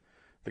 with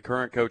the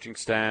current coaching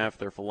staff,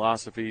 their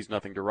philosophies,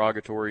 nothing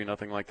derogatory,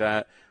 nothing like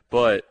that.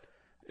 But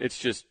it's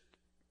just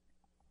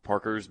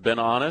Parker's been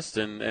honest,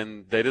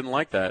 and they didn't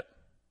like that.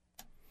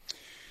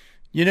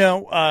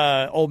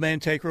 Old man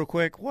take real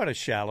quick, what a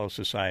shallow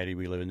society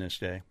we live in this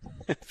day.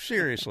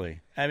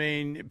 Seriously. I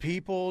mean,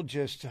 people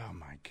just, oh,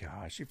 my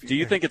gosh. Do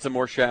you think it's a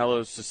more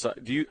shallow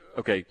society?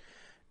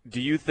 Do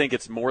you think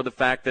it's more the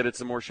fact that it's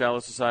a more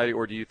shallow society,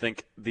 or do you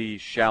think the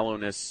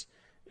shallowness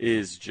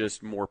is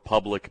just more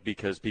public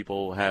because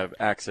people have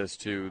access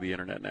to the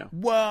internet now?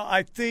 Well,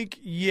 I think,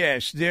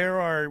 yes,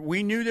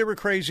 we knew there were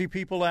crazy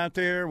people out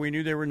there. We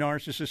knew there were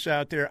narcissists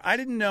out there. I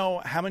didn't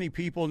know how many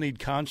people need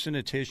constant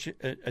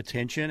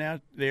attention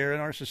out there in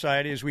our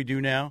society as we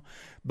do now.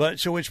 But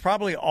so it's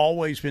probably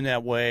always been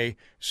that way.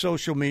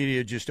 Social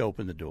media just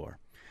opened the door.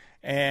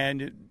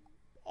 And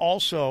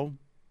also,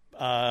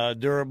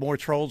 there are more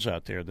trolls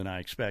out there than I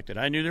expected.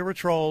 I knew there were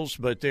trolls,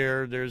 but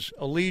there's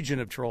a legion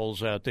of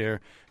trolls out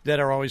there that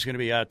are always going to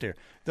be out there.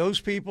 Those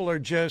people are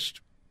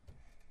just,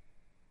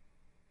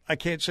 I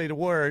can't say the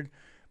word,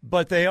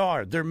 but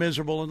they're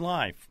miserable in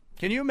life.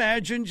 Can you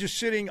imagine just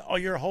sitting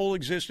your whole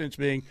existence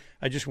being,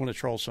 I just want to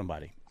troll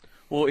somebody?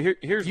 Well,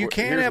 here's you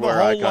can't here's have where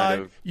a whole I lot.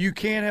 kind of, you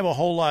can't have a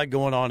whole lot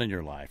going on in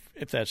your life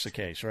if that's the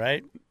case,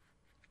 right?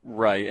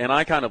 Right, and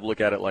I kind of look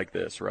at it like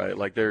this, right?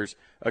 Like there's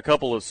a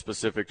couple of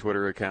specific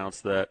Twitter accounts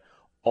that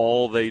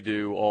all they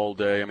do all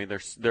day, I mean,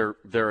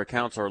 their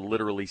accounts are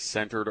literally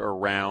centered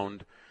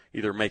around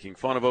either making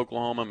fun of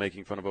Oklahoma,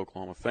 making fun of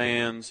Oklahoma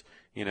fans,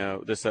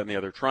 this, that, and the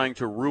other, trying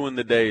to ruin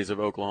the days of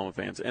Oklahoma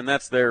fans. And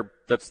that's the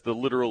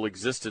literal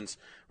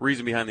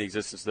reason behind the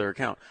existence of their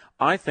account.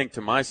 I think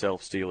to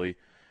myself, Steely,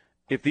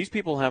 if these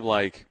people have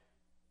like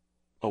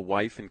a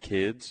wife and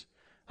kids,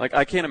 like,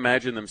 I can't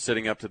imagine them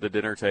sitting up to the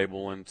dinner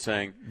table and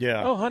saying,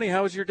 "Oh, honey,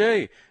 how was your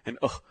day?" And,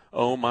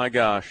 oh my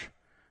gosh,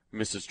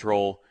 Mrs.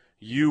 Troll,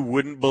 you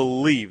wouldn't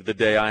believe the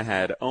day I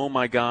had. Oh,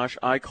 my gosh,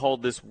 I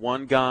called this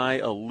one guy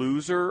a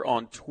loser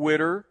on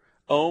Twitter.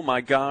 Oh,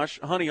 my gosh.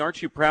 Honey,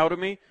 aren't you proud of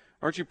me?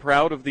 Aren't you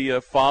proud of the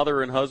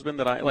father and husband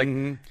that I – like,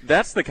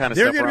 that's the kind of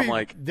stuff where I'm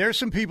like – there's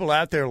some people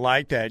out there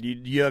like that.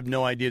 You have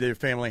no idea. Their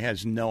family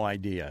has no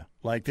idea.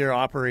 Like, they're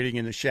operating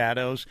in the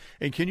shadows.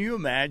 And can you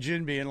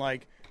imagine being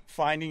like –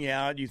 finding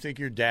out you think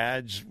your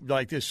dad's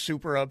like this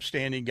super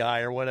upstanding guy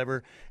or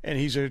whatever, and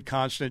he's a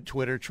constant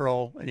Twitter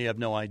troll, and you have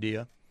no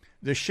idea?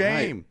 The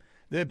shame.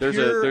 Right.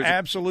 The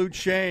absolute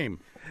shame.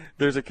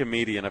 There's a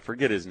comedian, I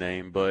forget his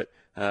name, but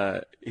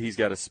he's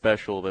got a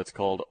special that's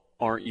called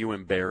Aren't You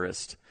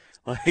Embarrassed?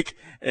 Like,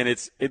 and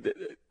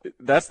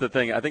that's the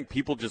thing. I think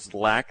people just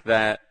lack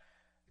that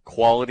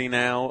quality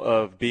now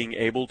of being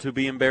able to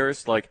be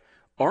embarrassed. Like,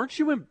 aren't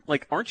you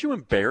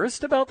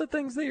embarrassed about the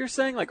things that you're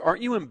saying? Like,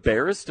 aren't you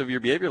embarrassed of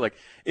your behavior? Like,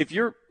 if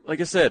you're, like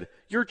I said,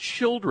 your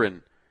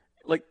children,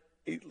 like,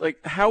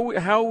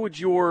 how would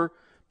your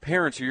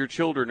parents or your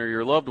children or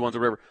your loved ones or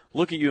whatever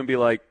look at you and be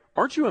like,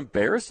 aren't you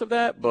embarrassed of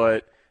that?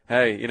 But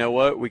hey, you know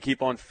what? We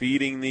keep on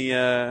feeding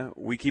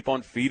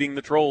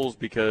the trolls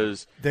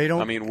because they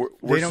don't. I mean,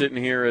 we're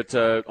sitting here at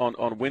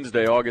on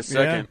Wednesday, August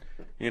 2nd,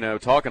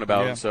 talking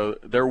about them. So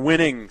they're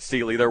winning,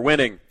 Steely. They're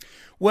winning.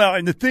 Well,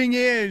 and the thing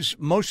is,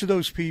 most of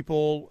those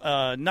people,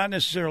 not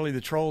necessarily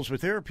the trolls,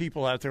 but there are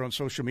people out there on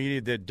social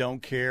media that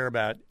don't care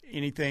about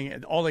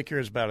anything. All they care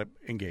is about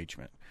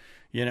engagement.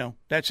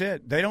 That's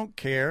it. They don't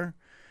care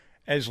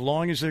as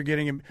long as they're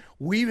getting –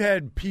 we've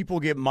had people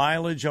get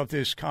mileage off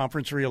this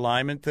conference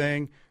realignment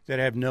thing that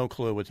have no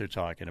clue what they're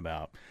talking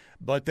about.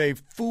 But they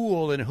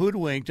fooled and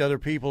hoodwinked other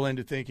people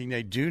into thinking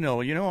they do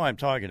know. You know what I'm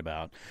talking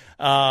about.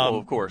 Well,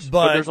 of course.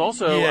 But there's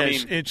also –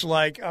 yes, it's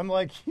like – I'm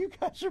like, you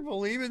guys are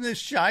believing this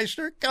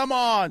shyster? Come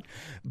on.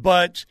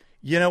 But –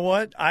 you know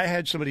what? I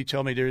had somebody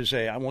tell me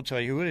I won't tell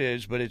you who it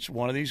is, but it's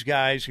one of these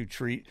guys who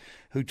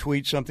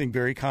tweets something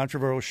very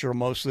controversial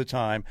most of the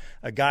time.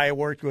 A guy I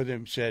worked with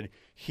him said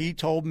he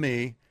told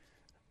me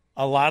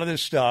a lot of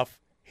this stuff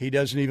he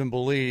doesn't even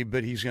believe,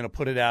 but he's going to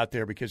put it out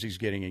there because he's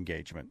getting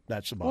engagement.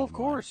 That's the bottom line. Of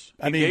course.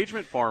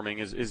 Engagement farming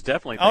is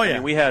definitely. Oh,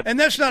 yeah. And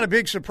that's not a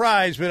big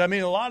surprise, but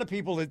a lot of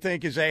people that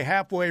think is a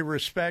halfway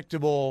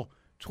respectable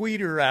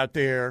tweeter out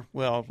there,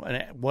 well,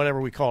 whatever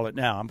we call it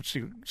now, I'm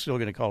still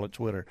going to call it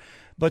Twitter.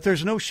 But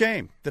there's no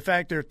shame. The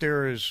fact that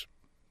there's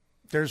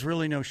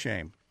really no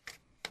shame.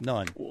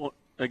 None. Well,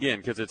 again,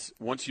 because it's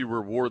once you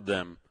reward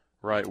them,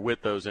 right,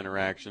 with those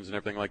interactions and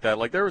everything like that.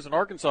 Like there was an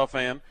Arkansas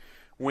fan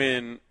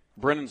when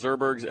Brendan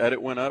Zerberg's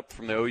edit went up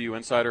from the OU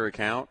Insider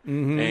account.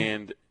 Mm-hmm.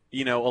 And,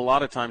 a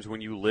lot of times when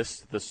you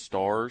list the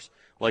stars,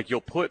 like you'll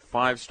put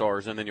 5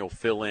 stars and then you'll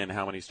fill in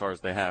how many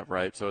stars they have,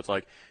 right? So it's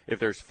like if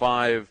there's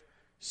 5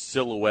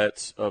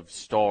 silhouettes of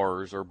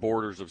stars or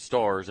borders of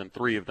stars and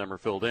 3 of them are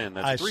filled in.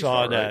 That's 3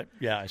 saw star, that. Right?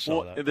 Yeah, I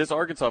saw that. This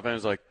Arkansas fan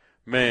is like,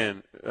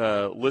 man,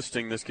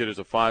 listing this kid as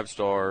a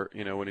 5-star,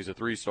 when he's a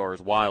 3-star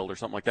is wild or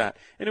something like that.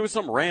 And it was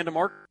some random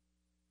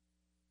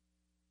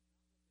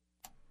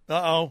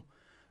Uh-oh.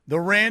 The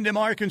random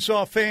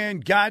Arkansas fan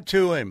got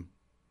to him.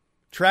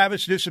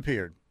 Travis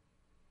disappeared.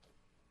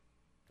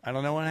 I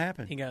don't know what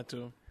happened. He got to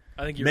him.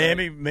 I think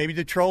maybe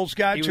the trolls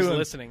got to him. He was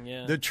listening,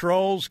 yeah. The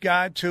trolls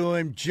got to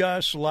him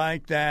just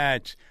like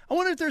that. I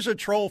wonder if there's a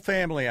troll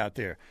family out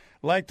there.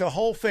 Like the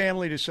whole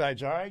family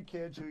decides, all right,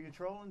 kids, who are you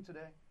trolling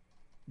today?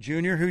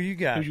 Junior, who you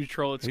got? Who'd you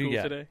troll at school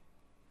today?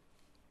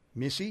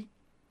 Missy,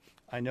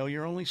 I know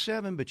you're only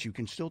 7, but you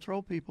can still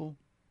troll people.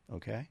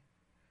 Okay?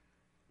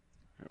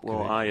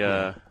 Well,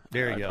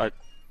 there you go.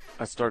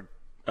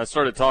 I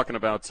started talking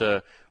about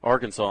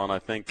Arkansas, and I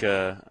think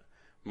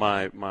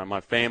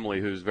my family,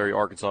 who's very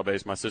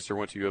Arkansas-based, my sister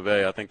went to U of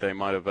A. I think they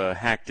might have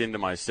hacked into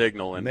my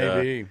signal and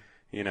maybe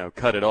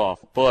cut it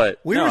off. But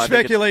we were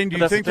speculating. Do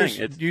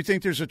you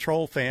think there's a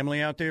troll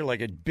family out there,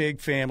 like a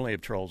big family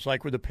of trolls,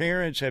 like where the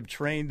parents have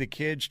trained the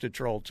kids to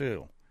troll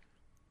too?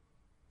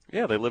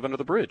 Yeah, they live under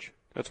the bridge.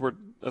 That's where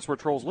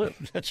trolls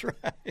live. That's right.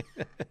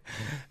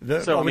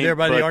 There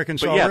by the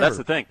Arkansas River. River. That's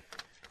the thing.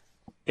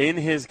 In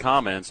his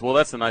comments, well,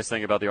 that's the nice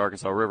thing about the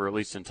Arkansas River, at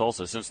least in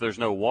Tulsa. Since there's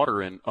no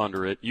water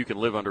under it, you can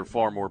live under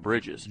far more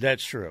bridges.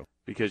 That's true.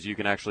 Because you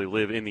can actually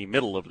live in the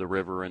middle of the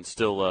river and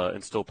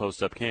still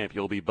post up camp.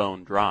 You'll be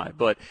bone dry.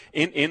 But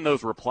in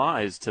those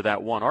replies to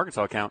that one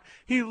Arkansas account,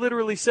 he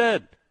literally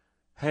said,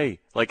 "Hey,"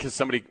 like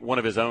one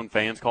of his own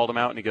fans called him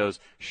out, and he goes,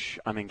 "Shh,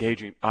 I'm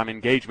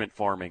engagement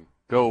farming.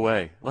 Go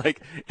away."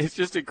 Like, it's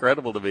just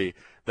incredible to me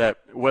that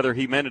whether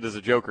he meant it as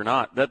a joke or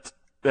not, that's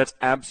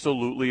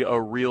absolutely a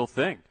real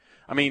thing.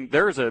 I mean,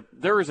 there is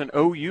an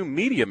OU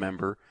media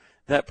member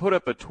that put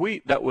up a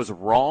tweet that was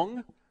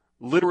wrong,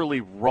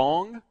 literally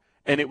wrong,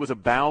 and it was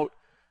about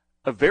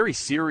a very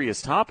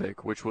serious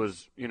topic, which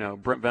was,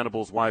 Brent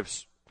Venables'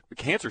 wife's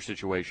cancer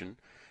situation.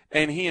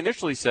 And he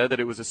initially said that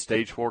it was a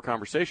stage 4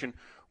 conversation.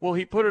 Well,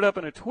 he put it up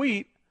in a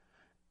tweet,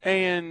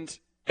 and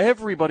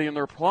everybody in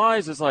the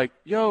replies is like,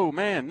 yo,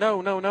 man,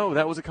 no,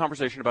 that was a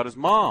conversation about his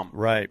mom.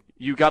 Right.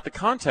 You got the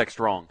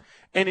context wrong.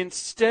 And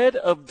instead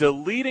of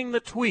deleting the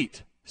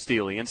tweet,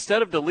 Steely,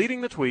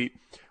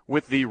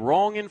 with the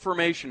wrong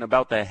information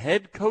about the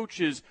head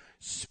coach's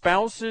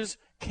spouse's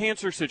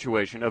cancer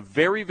situation, a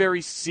very,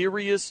 very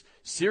serious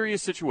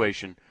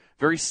situation,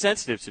 very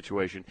sensitive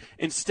situation,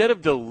 instead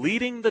of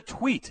deleting the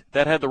tweet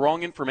that had the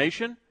wrong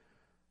information,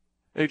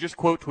 they just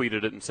quote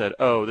tweeted it and said,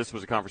 oh, this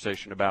was a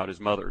conversation about his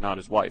mother, not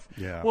his wife.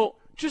 Yeah. Well,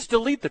 just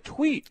delete the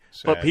tweet.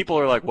 Sad. But people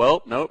are like,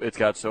 well, nope, it's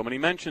got so many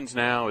mentions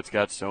now. It's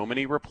got so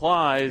many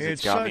replies.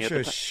 It's got such me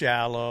a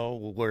shallow,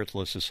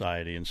 worthless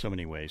society in so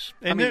many ways.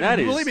 And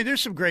believe me,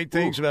 there's some great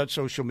things about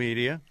social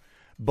media.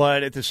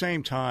 But at the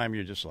same time,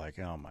 you're just like,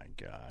 oh, my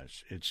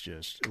gosh. It's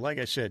just, like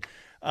I said,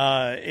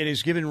 it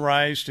has given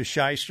rise to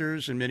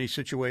shysters in many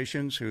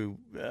situations who,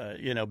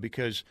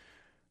 because –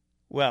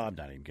 well, I'm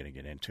not even going to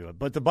get into it.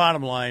 But the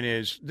bottom line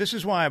is, this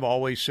is why I've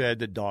always said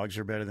that dogs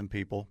are better than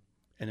people,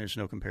 and there's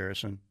no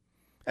comparison.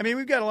 I mean,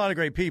 we've got a lot of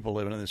great people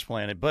living on this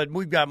planet, but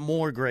we've got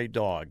more great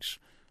dogs.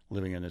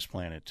 living on this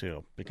planet,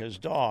 too, because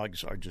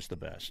dogs are just the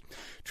best.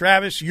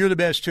 Travis, you're the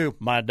best, too,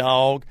 my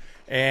dog.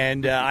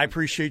 And I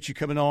appreciate you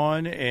coming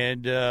on.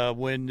 And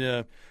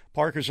when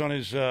Parker's on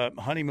his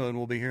honeymoon,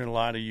 we'll be hearing a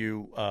lot of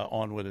you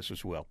on with us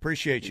as well.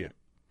 Appreciate you.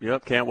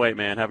 Yep, can't wait,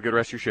 man. Have a good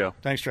rest of your show.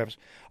 Thanks, Travis.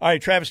 All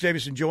right, Travis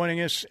Davison joining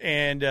us,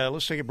 and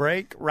let's take a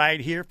break right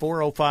here,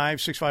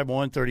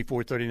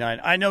 405-651-3439.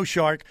 I know,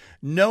 Shark,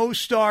 no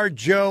Star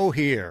Joe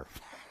here.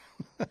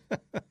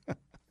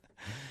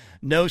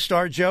 No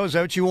Star Joe, is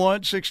that what you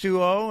want,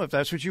 620? If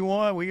that's what you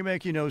want, we can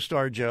make you No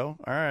Star Joe.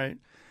 All right.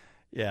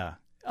 Yeah.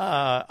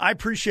 I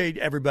appreciate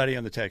everybody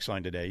on the text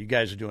line today. You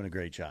guys are doing a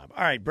great job.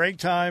 All right, break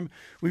time.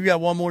 We've got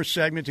one more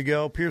segment to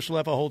go. Pierce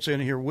Leffa-Holtz in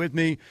here with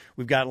me.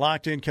 We've got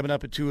Locked In coming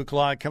up at 2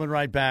 o'clock, coming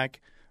right back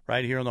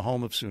right here on the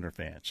home of Sooner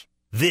fans.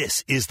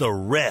 This is the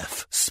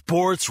Ref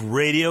Sports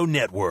Radio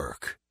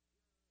Network.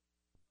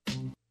 I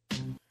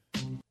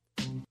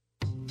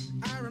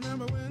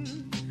remember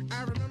when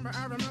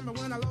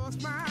I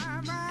lost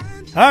my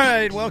mind. All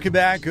right, welcome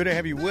back. Good to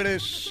have you with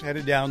us.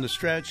 Headed down the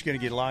stretch. Going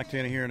to get locked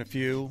in here in a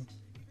few.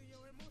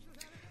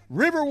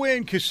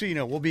 Riverwind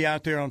Casino will be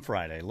out there on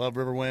Friday. Love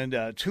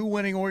Riverwind. 2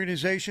 winning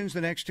organizations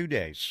the next 2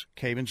 days.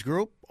 Cavens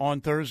Group on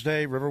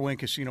Thursday, Riverwind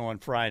Casino on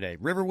Friday.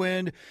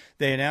 Riverwind,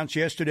 they announced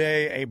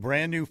yesterday a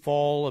brand new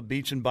fall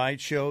Beats and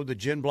Bites show. The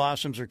Gin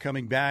Blossoms are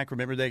coming back.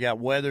 Remember, they got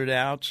weathered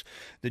out.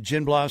 The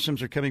Gin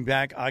Blossoms are coming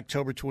back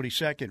October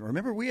 22nd.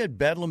 Remember, we had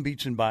Bedlam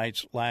Beats and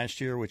Bites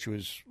last year, which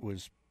was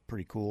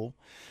pretty cool.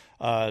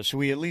 So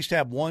we at least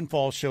have one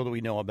fall show that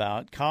we know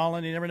about.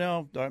 Colin, you never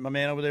know. My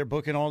man over there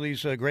booking all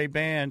these great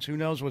bands. Who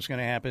knows what's going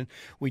to happen?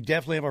 We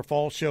definitely have our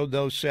fall show,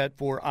 though, set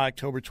for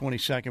October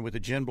 22nd with the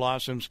Gin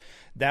Blossoms.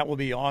 That will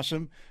be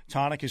awesome.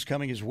 Tonic is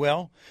coming as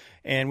well.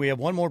 And we have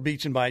one more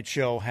Beats and Bites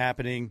show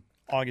happening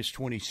August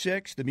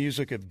 26th, the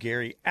music of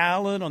Gary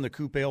Allen on the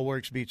Coupe Ale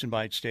Works Beats and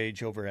Bites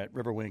stage over at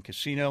Riverwind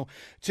Casino.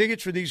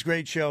 Tickets for these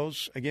great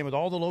shows, again, with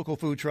all the local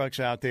food trucks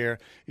out there.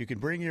 You can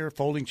bring your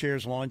folding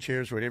chairs, lawn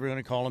chairs, whatever you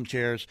want to call them,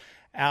 chairs,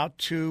 out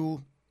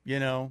to,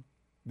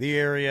 the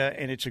area,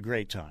 and it's a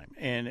great time.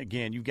 And,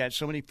 again, you've got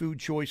so many food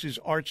choices,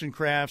 arts and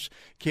crafts.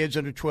 Kids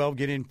under 12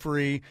 get in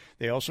free.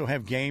 They also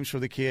have games for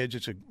the kids.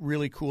 It's a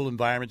really cool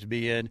environment to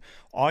be in.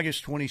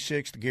 August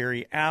 26th,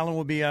 Gary Allen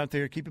will be out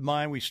there. Keep in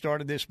mind, we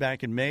started this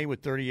back in May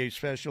with 38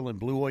 Special and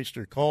Blue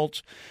Oyster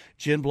Cults,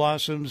 Gin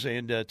Blossoms,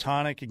 and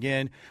Tonic.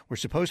 Again, we're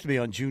supposed to be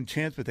on June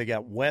 10th, but they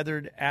got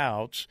weathered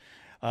out.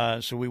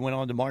 So we went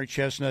on to Mark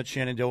Chestnut,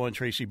 Shenandoah, and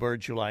Tracy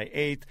Bird July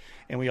 8th,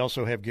 and we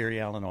also have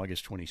Gary Allen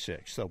August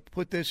 26th. So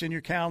put this in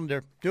your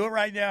calendar. Do it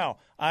right now.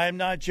 I am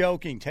not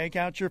joking. Take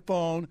out your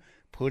phone.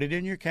 Put it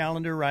in your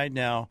calendar right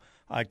now.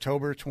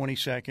 October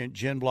 22nd,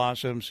 Gin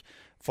Blossoms,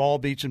 Fall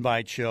Beats and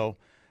Bites Show,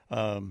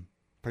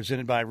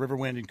 presented by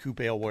Riverwind and Coupe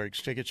Ale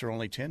Works. Tickets are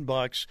only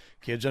 $10.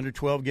 Kids under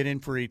 12 get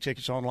in free.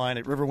 Tickets online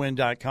at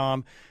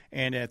riverwind.com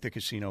and at the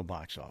casino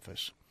box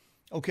office.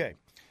 Okay.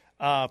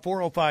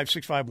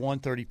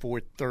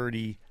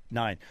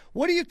 405-651-3439.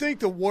 What do you think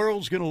the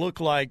world's going to look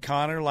like,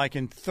 Connor, like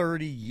in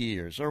 30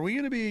 years? Are we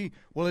going to be,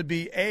 will it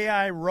be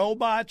AI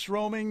robots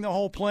roaming the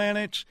whole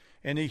planet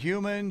and the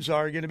humans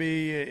are going to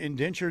be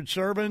indentured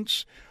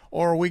servants?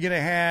 Or are we going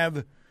to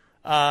have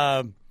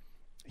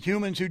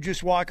humans who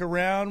just walk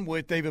around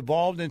with, they've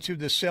evolved into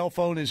the cell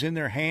phone is in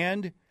their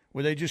hand,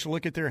 where they just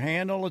look at their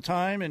hand all the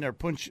time and they're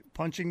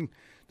punching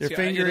their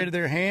finger into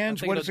their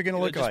hands? What is it going to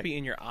look like? It'll just be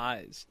in your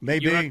eyes.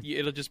 Maybe.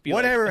 It'll just be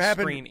whatever like a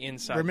happened, screen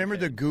inside. Remember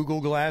the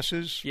Google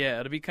glasses? Yeah,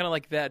 it'll be kind of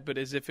like that, but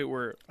as if it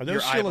were Are those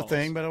your still eyeballs. a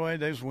thing, by the way?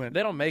 They just went.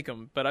 They don't make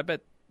them, but I bet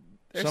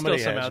there's Somebody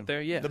still some has out them.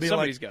 there. Yeah, They'll be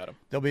somebody's got them.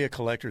 They'll be a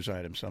collector's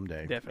item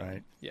someday. Definitely.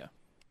 Right? Yeah.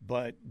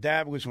 But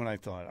that was when I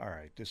thought, all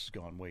right, this has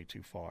gone way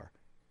too far.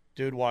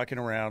 Dude walking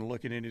around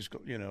looking in his,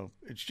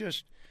 it's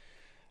just,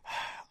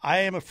 I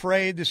am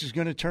afraid this is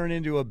going to turn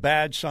into a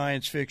bad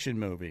science fiction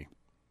movie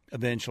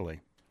eventually.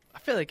 I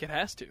feel like it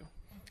has to.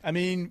 I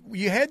mean,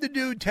 you had the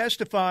dude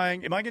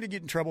testifying. Am I going to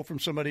get in trouble from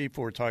somebody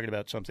for talking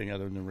about something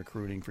other than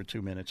recruiting for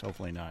 2 minutes?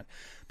 Hopefully not.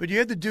 But you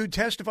had the dude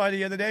testify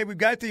the other day. We've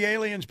got the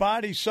aliens'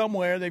 bodies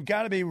somewhere. They've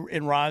got to be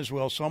in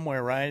Roswell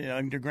somewhere, right? An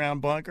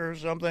underground bunker or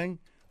something?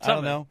 I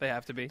don't know. They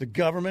have to be. The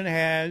government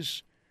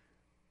has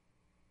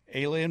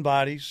alien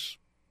bodies.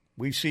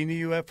 We've seen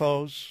the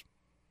UFOs.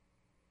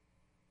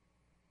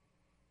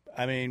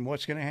 I mean,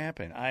 what's going to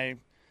happen?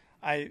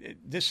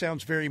 This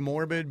sounds very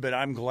morbid, but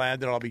I'm glad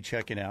that I'll be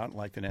checking out in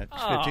like the next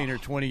 15 or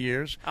 20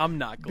 years. I'm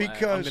not glad.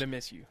 Because, I'm going to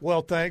miss you.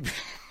 Well, thank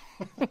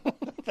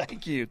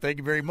you. Thank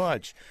you very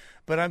much.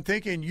 But I'm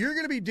thinking you are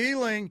going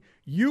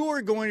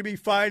to be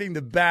fighting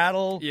the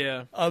battle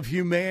of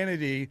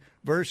humanity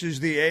versus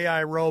the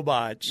AI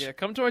robots. Yeah,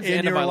 come towards the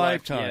end of your my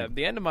lifetime. Yeah,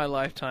 the end of my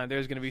lifetime,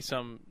 there's going to be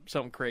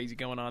something crazy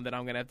going on that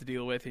I'm going to have to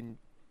deal with, and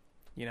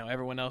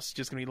everyone else is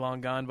just going to be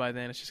long gone by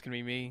then. It's just going to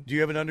be me. Do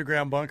you have an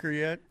underground bunker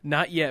yet?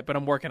 Not yet, but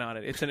I'm working on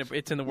it. It's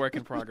in the work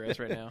in progress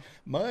right now.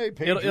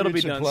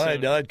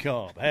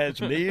 MyPatriotSupply.com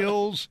has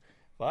meals,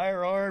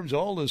 firearms,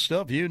 all the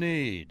stuff you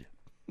need.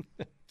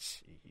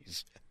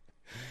 Jeez.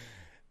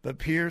 But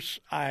Pierce,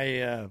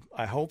 I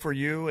hope for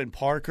you and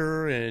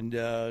Parker and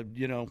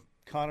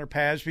Connor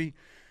Pasby,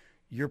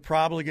 you're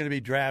probably going to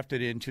be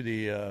drafted into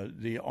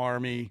the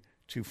Army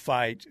to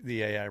fight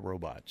the AI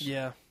robots.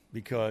 Yeah.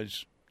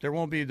 Because there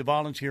won't be, the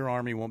volunteer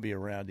Army won't be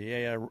around. The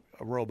AI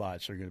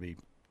robots are going to be,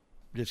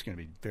 it's going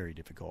to be very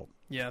difficult.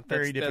 Yeah,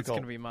 very that's difficult.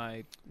 going to be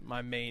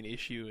my main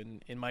issue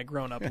in my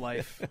grown-up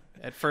life.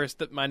 At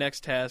first, my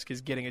next task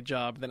is getting a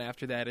job. Then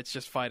after that, it's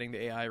just fighting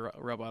the AI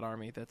robot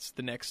army. That's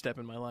the next step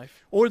in my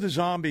life. Or the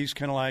zombies,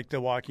 kind of like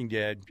The Walking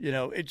Dead. You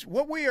know, it's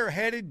what we are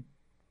headed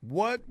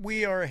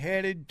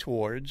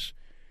towards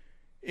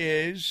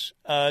is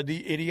the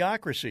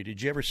Idiocracy.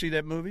 Did you ever see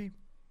that movie?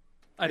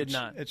 I did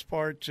not. It's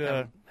part.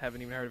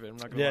 Haven't even heard of it. I'm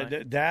not going to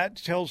lie. That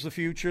tells the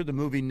future. The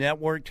movie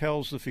Network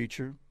tells the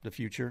future,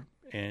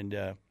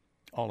 and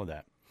all of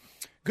that.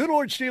 Good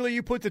Lord, Steely,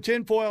 you put the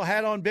tinfoil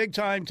hat on big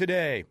time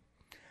today.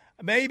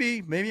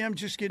 Maybe I'm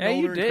just getting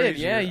older. You did. And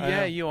crazier.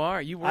 Yeah, you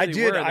are. You really I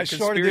did. were the I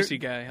started conspiracy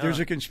guy. Huh? There's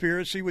a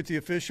conspiracy with the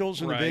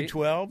officials in the Big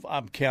 12.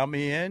 Count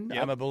me in.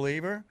 Yep. I'm a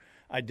believer.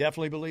 I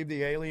definitely believe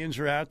the aliens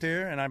are out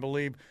there, and I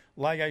believe,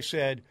 like I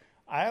said,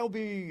 I'll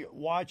be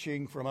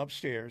watching from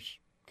upstairs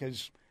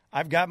because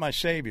I've got my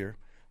savior.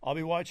 I'll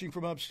be watching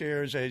from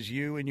upstairs as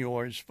you and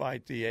yours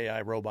fight the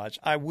AI robots.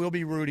 I will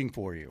be rooting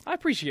for you. I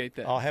appreciate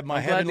that. I'll have my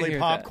I'm glad to heavenly hear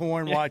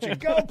popcorn that. watching.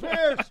 Go,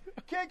 Pierce!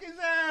 Kick his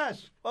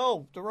ass!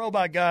 Oh, the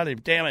robot got him.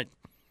 Damn it.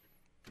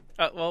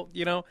 Well,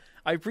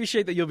 I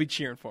appreciate that you'll be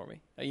cheering for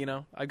me.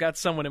 I've got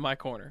someone in my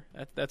corner.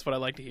 That's what I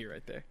like to hear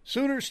right there.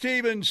 Sooner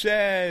Stevens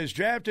says,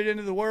 drafted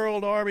into the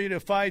World Army to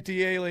fight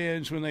the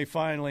aliens when they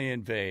finally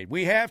invade.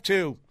 We have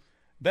to.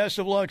 Best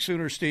of luck,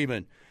 Sooner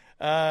Steven.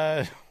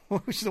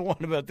 What was the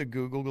one about the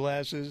Google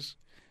glasses?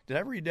 Did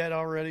I read that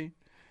already?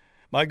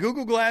 My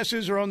Google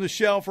glasses are on the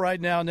shelf right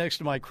now next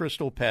to my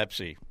Crystal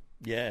Pepsi.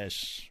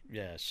 Yes.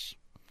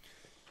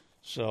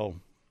 So,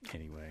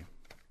 anyway.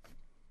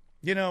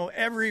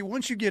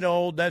 Once you get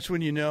old, that's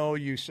when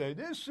you say,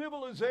 this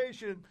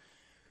civilization.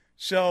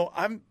 So,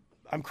 I'm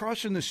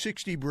crossing the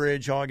 60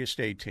 bridge August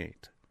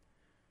 18th.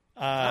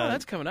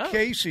 That's coming up.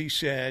 Casey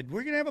said,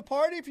 we're going to have a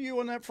party for you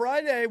on that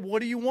Friday.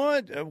 What do you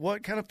want?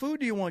 What kind of food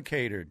do you want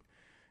catered?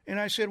 And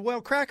I said,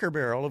 well, Cracker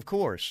Barrel, of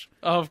course.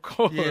 Of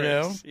course.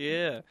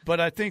 Yeah. But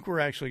I think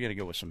we're actually going to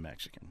go with some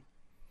Mexican.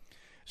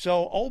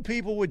 So old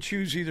people would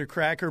choose either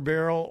Cracker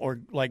Barrel or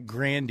like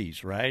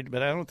Grandy's, right?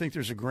 But I don't think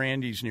there's a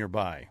Grandy's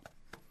nearby.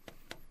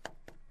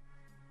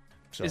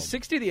 So. Is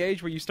 60 the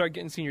age where you start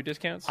getting senior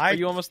discounts? Are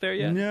you almost there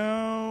yet?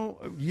 No.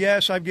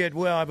 Yes, I've got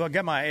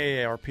my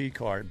AARP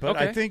card. But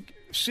okay. I think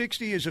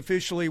 60 is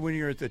officially when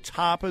you're at the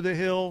top of the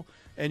hill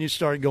and you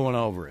start going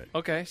over it.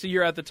 Okay, so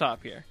you're at the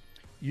top here.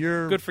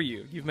 Good for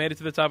you. You've made it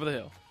to the top of the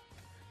hill.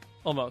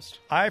 Almost.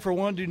 I, for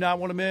one, do not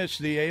want to miss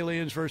the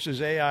aliens versus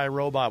AI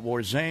robot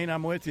war. Zane,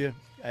 I'm with you.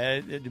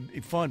 It'd be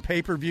fun.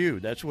 Pay-per-view.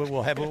 That's what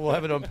we'll have. We'll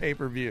have it on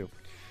pay-per-view.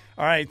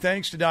 All right.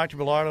 Thanks to Dr.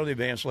 Bilardo, the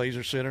Advanced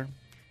Laser Center.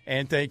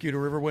 And thank you to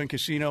Riverwind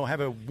Casino. Have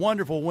a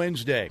wonderful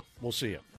Wednesday. We'll see you.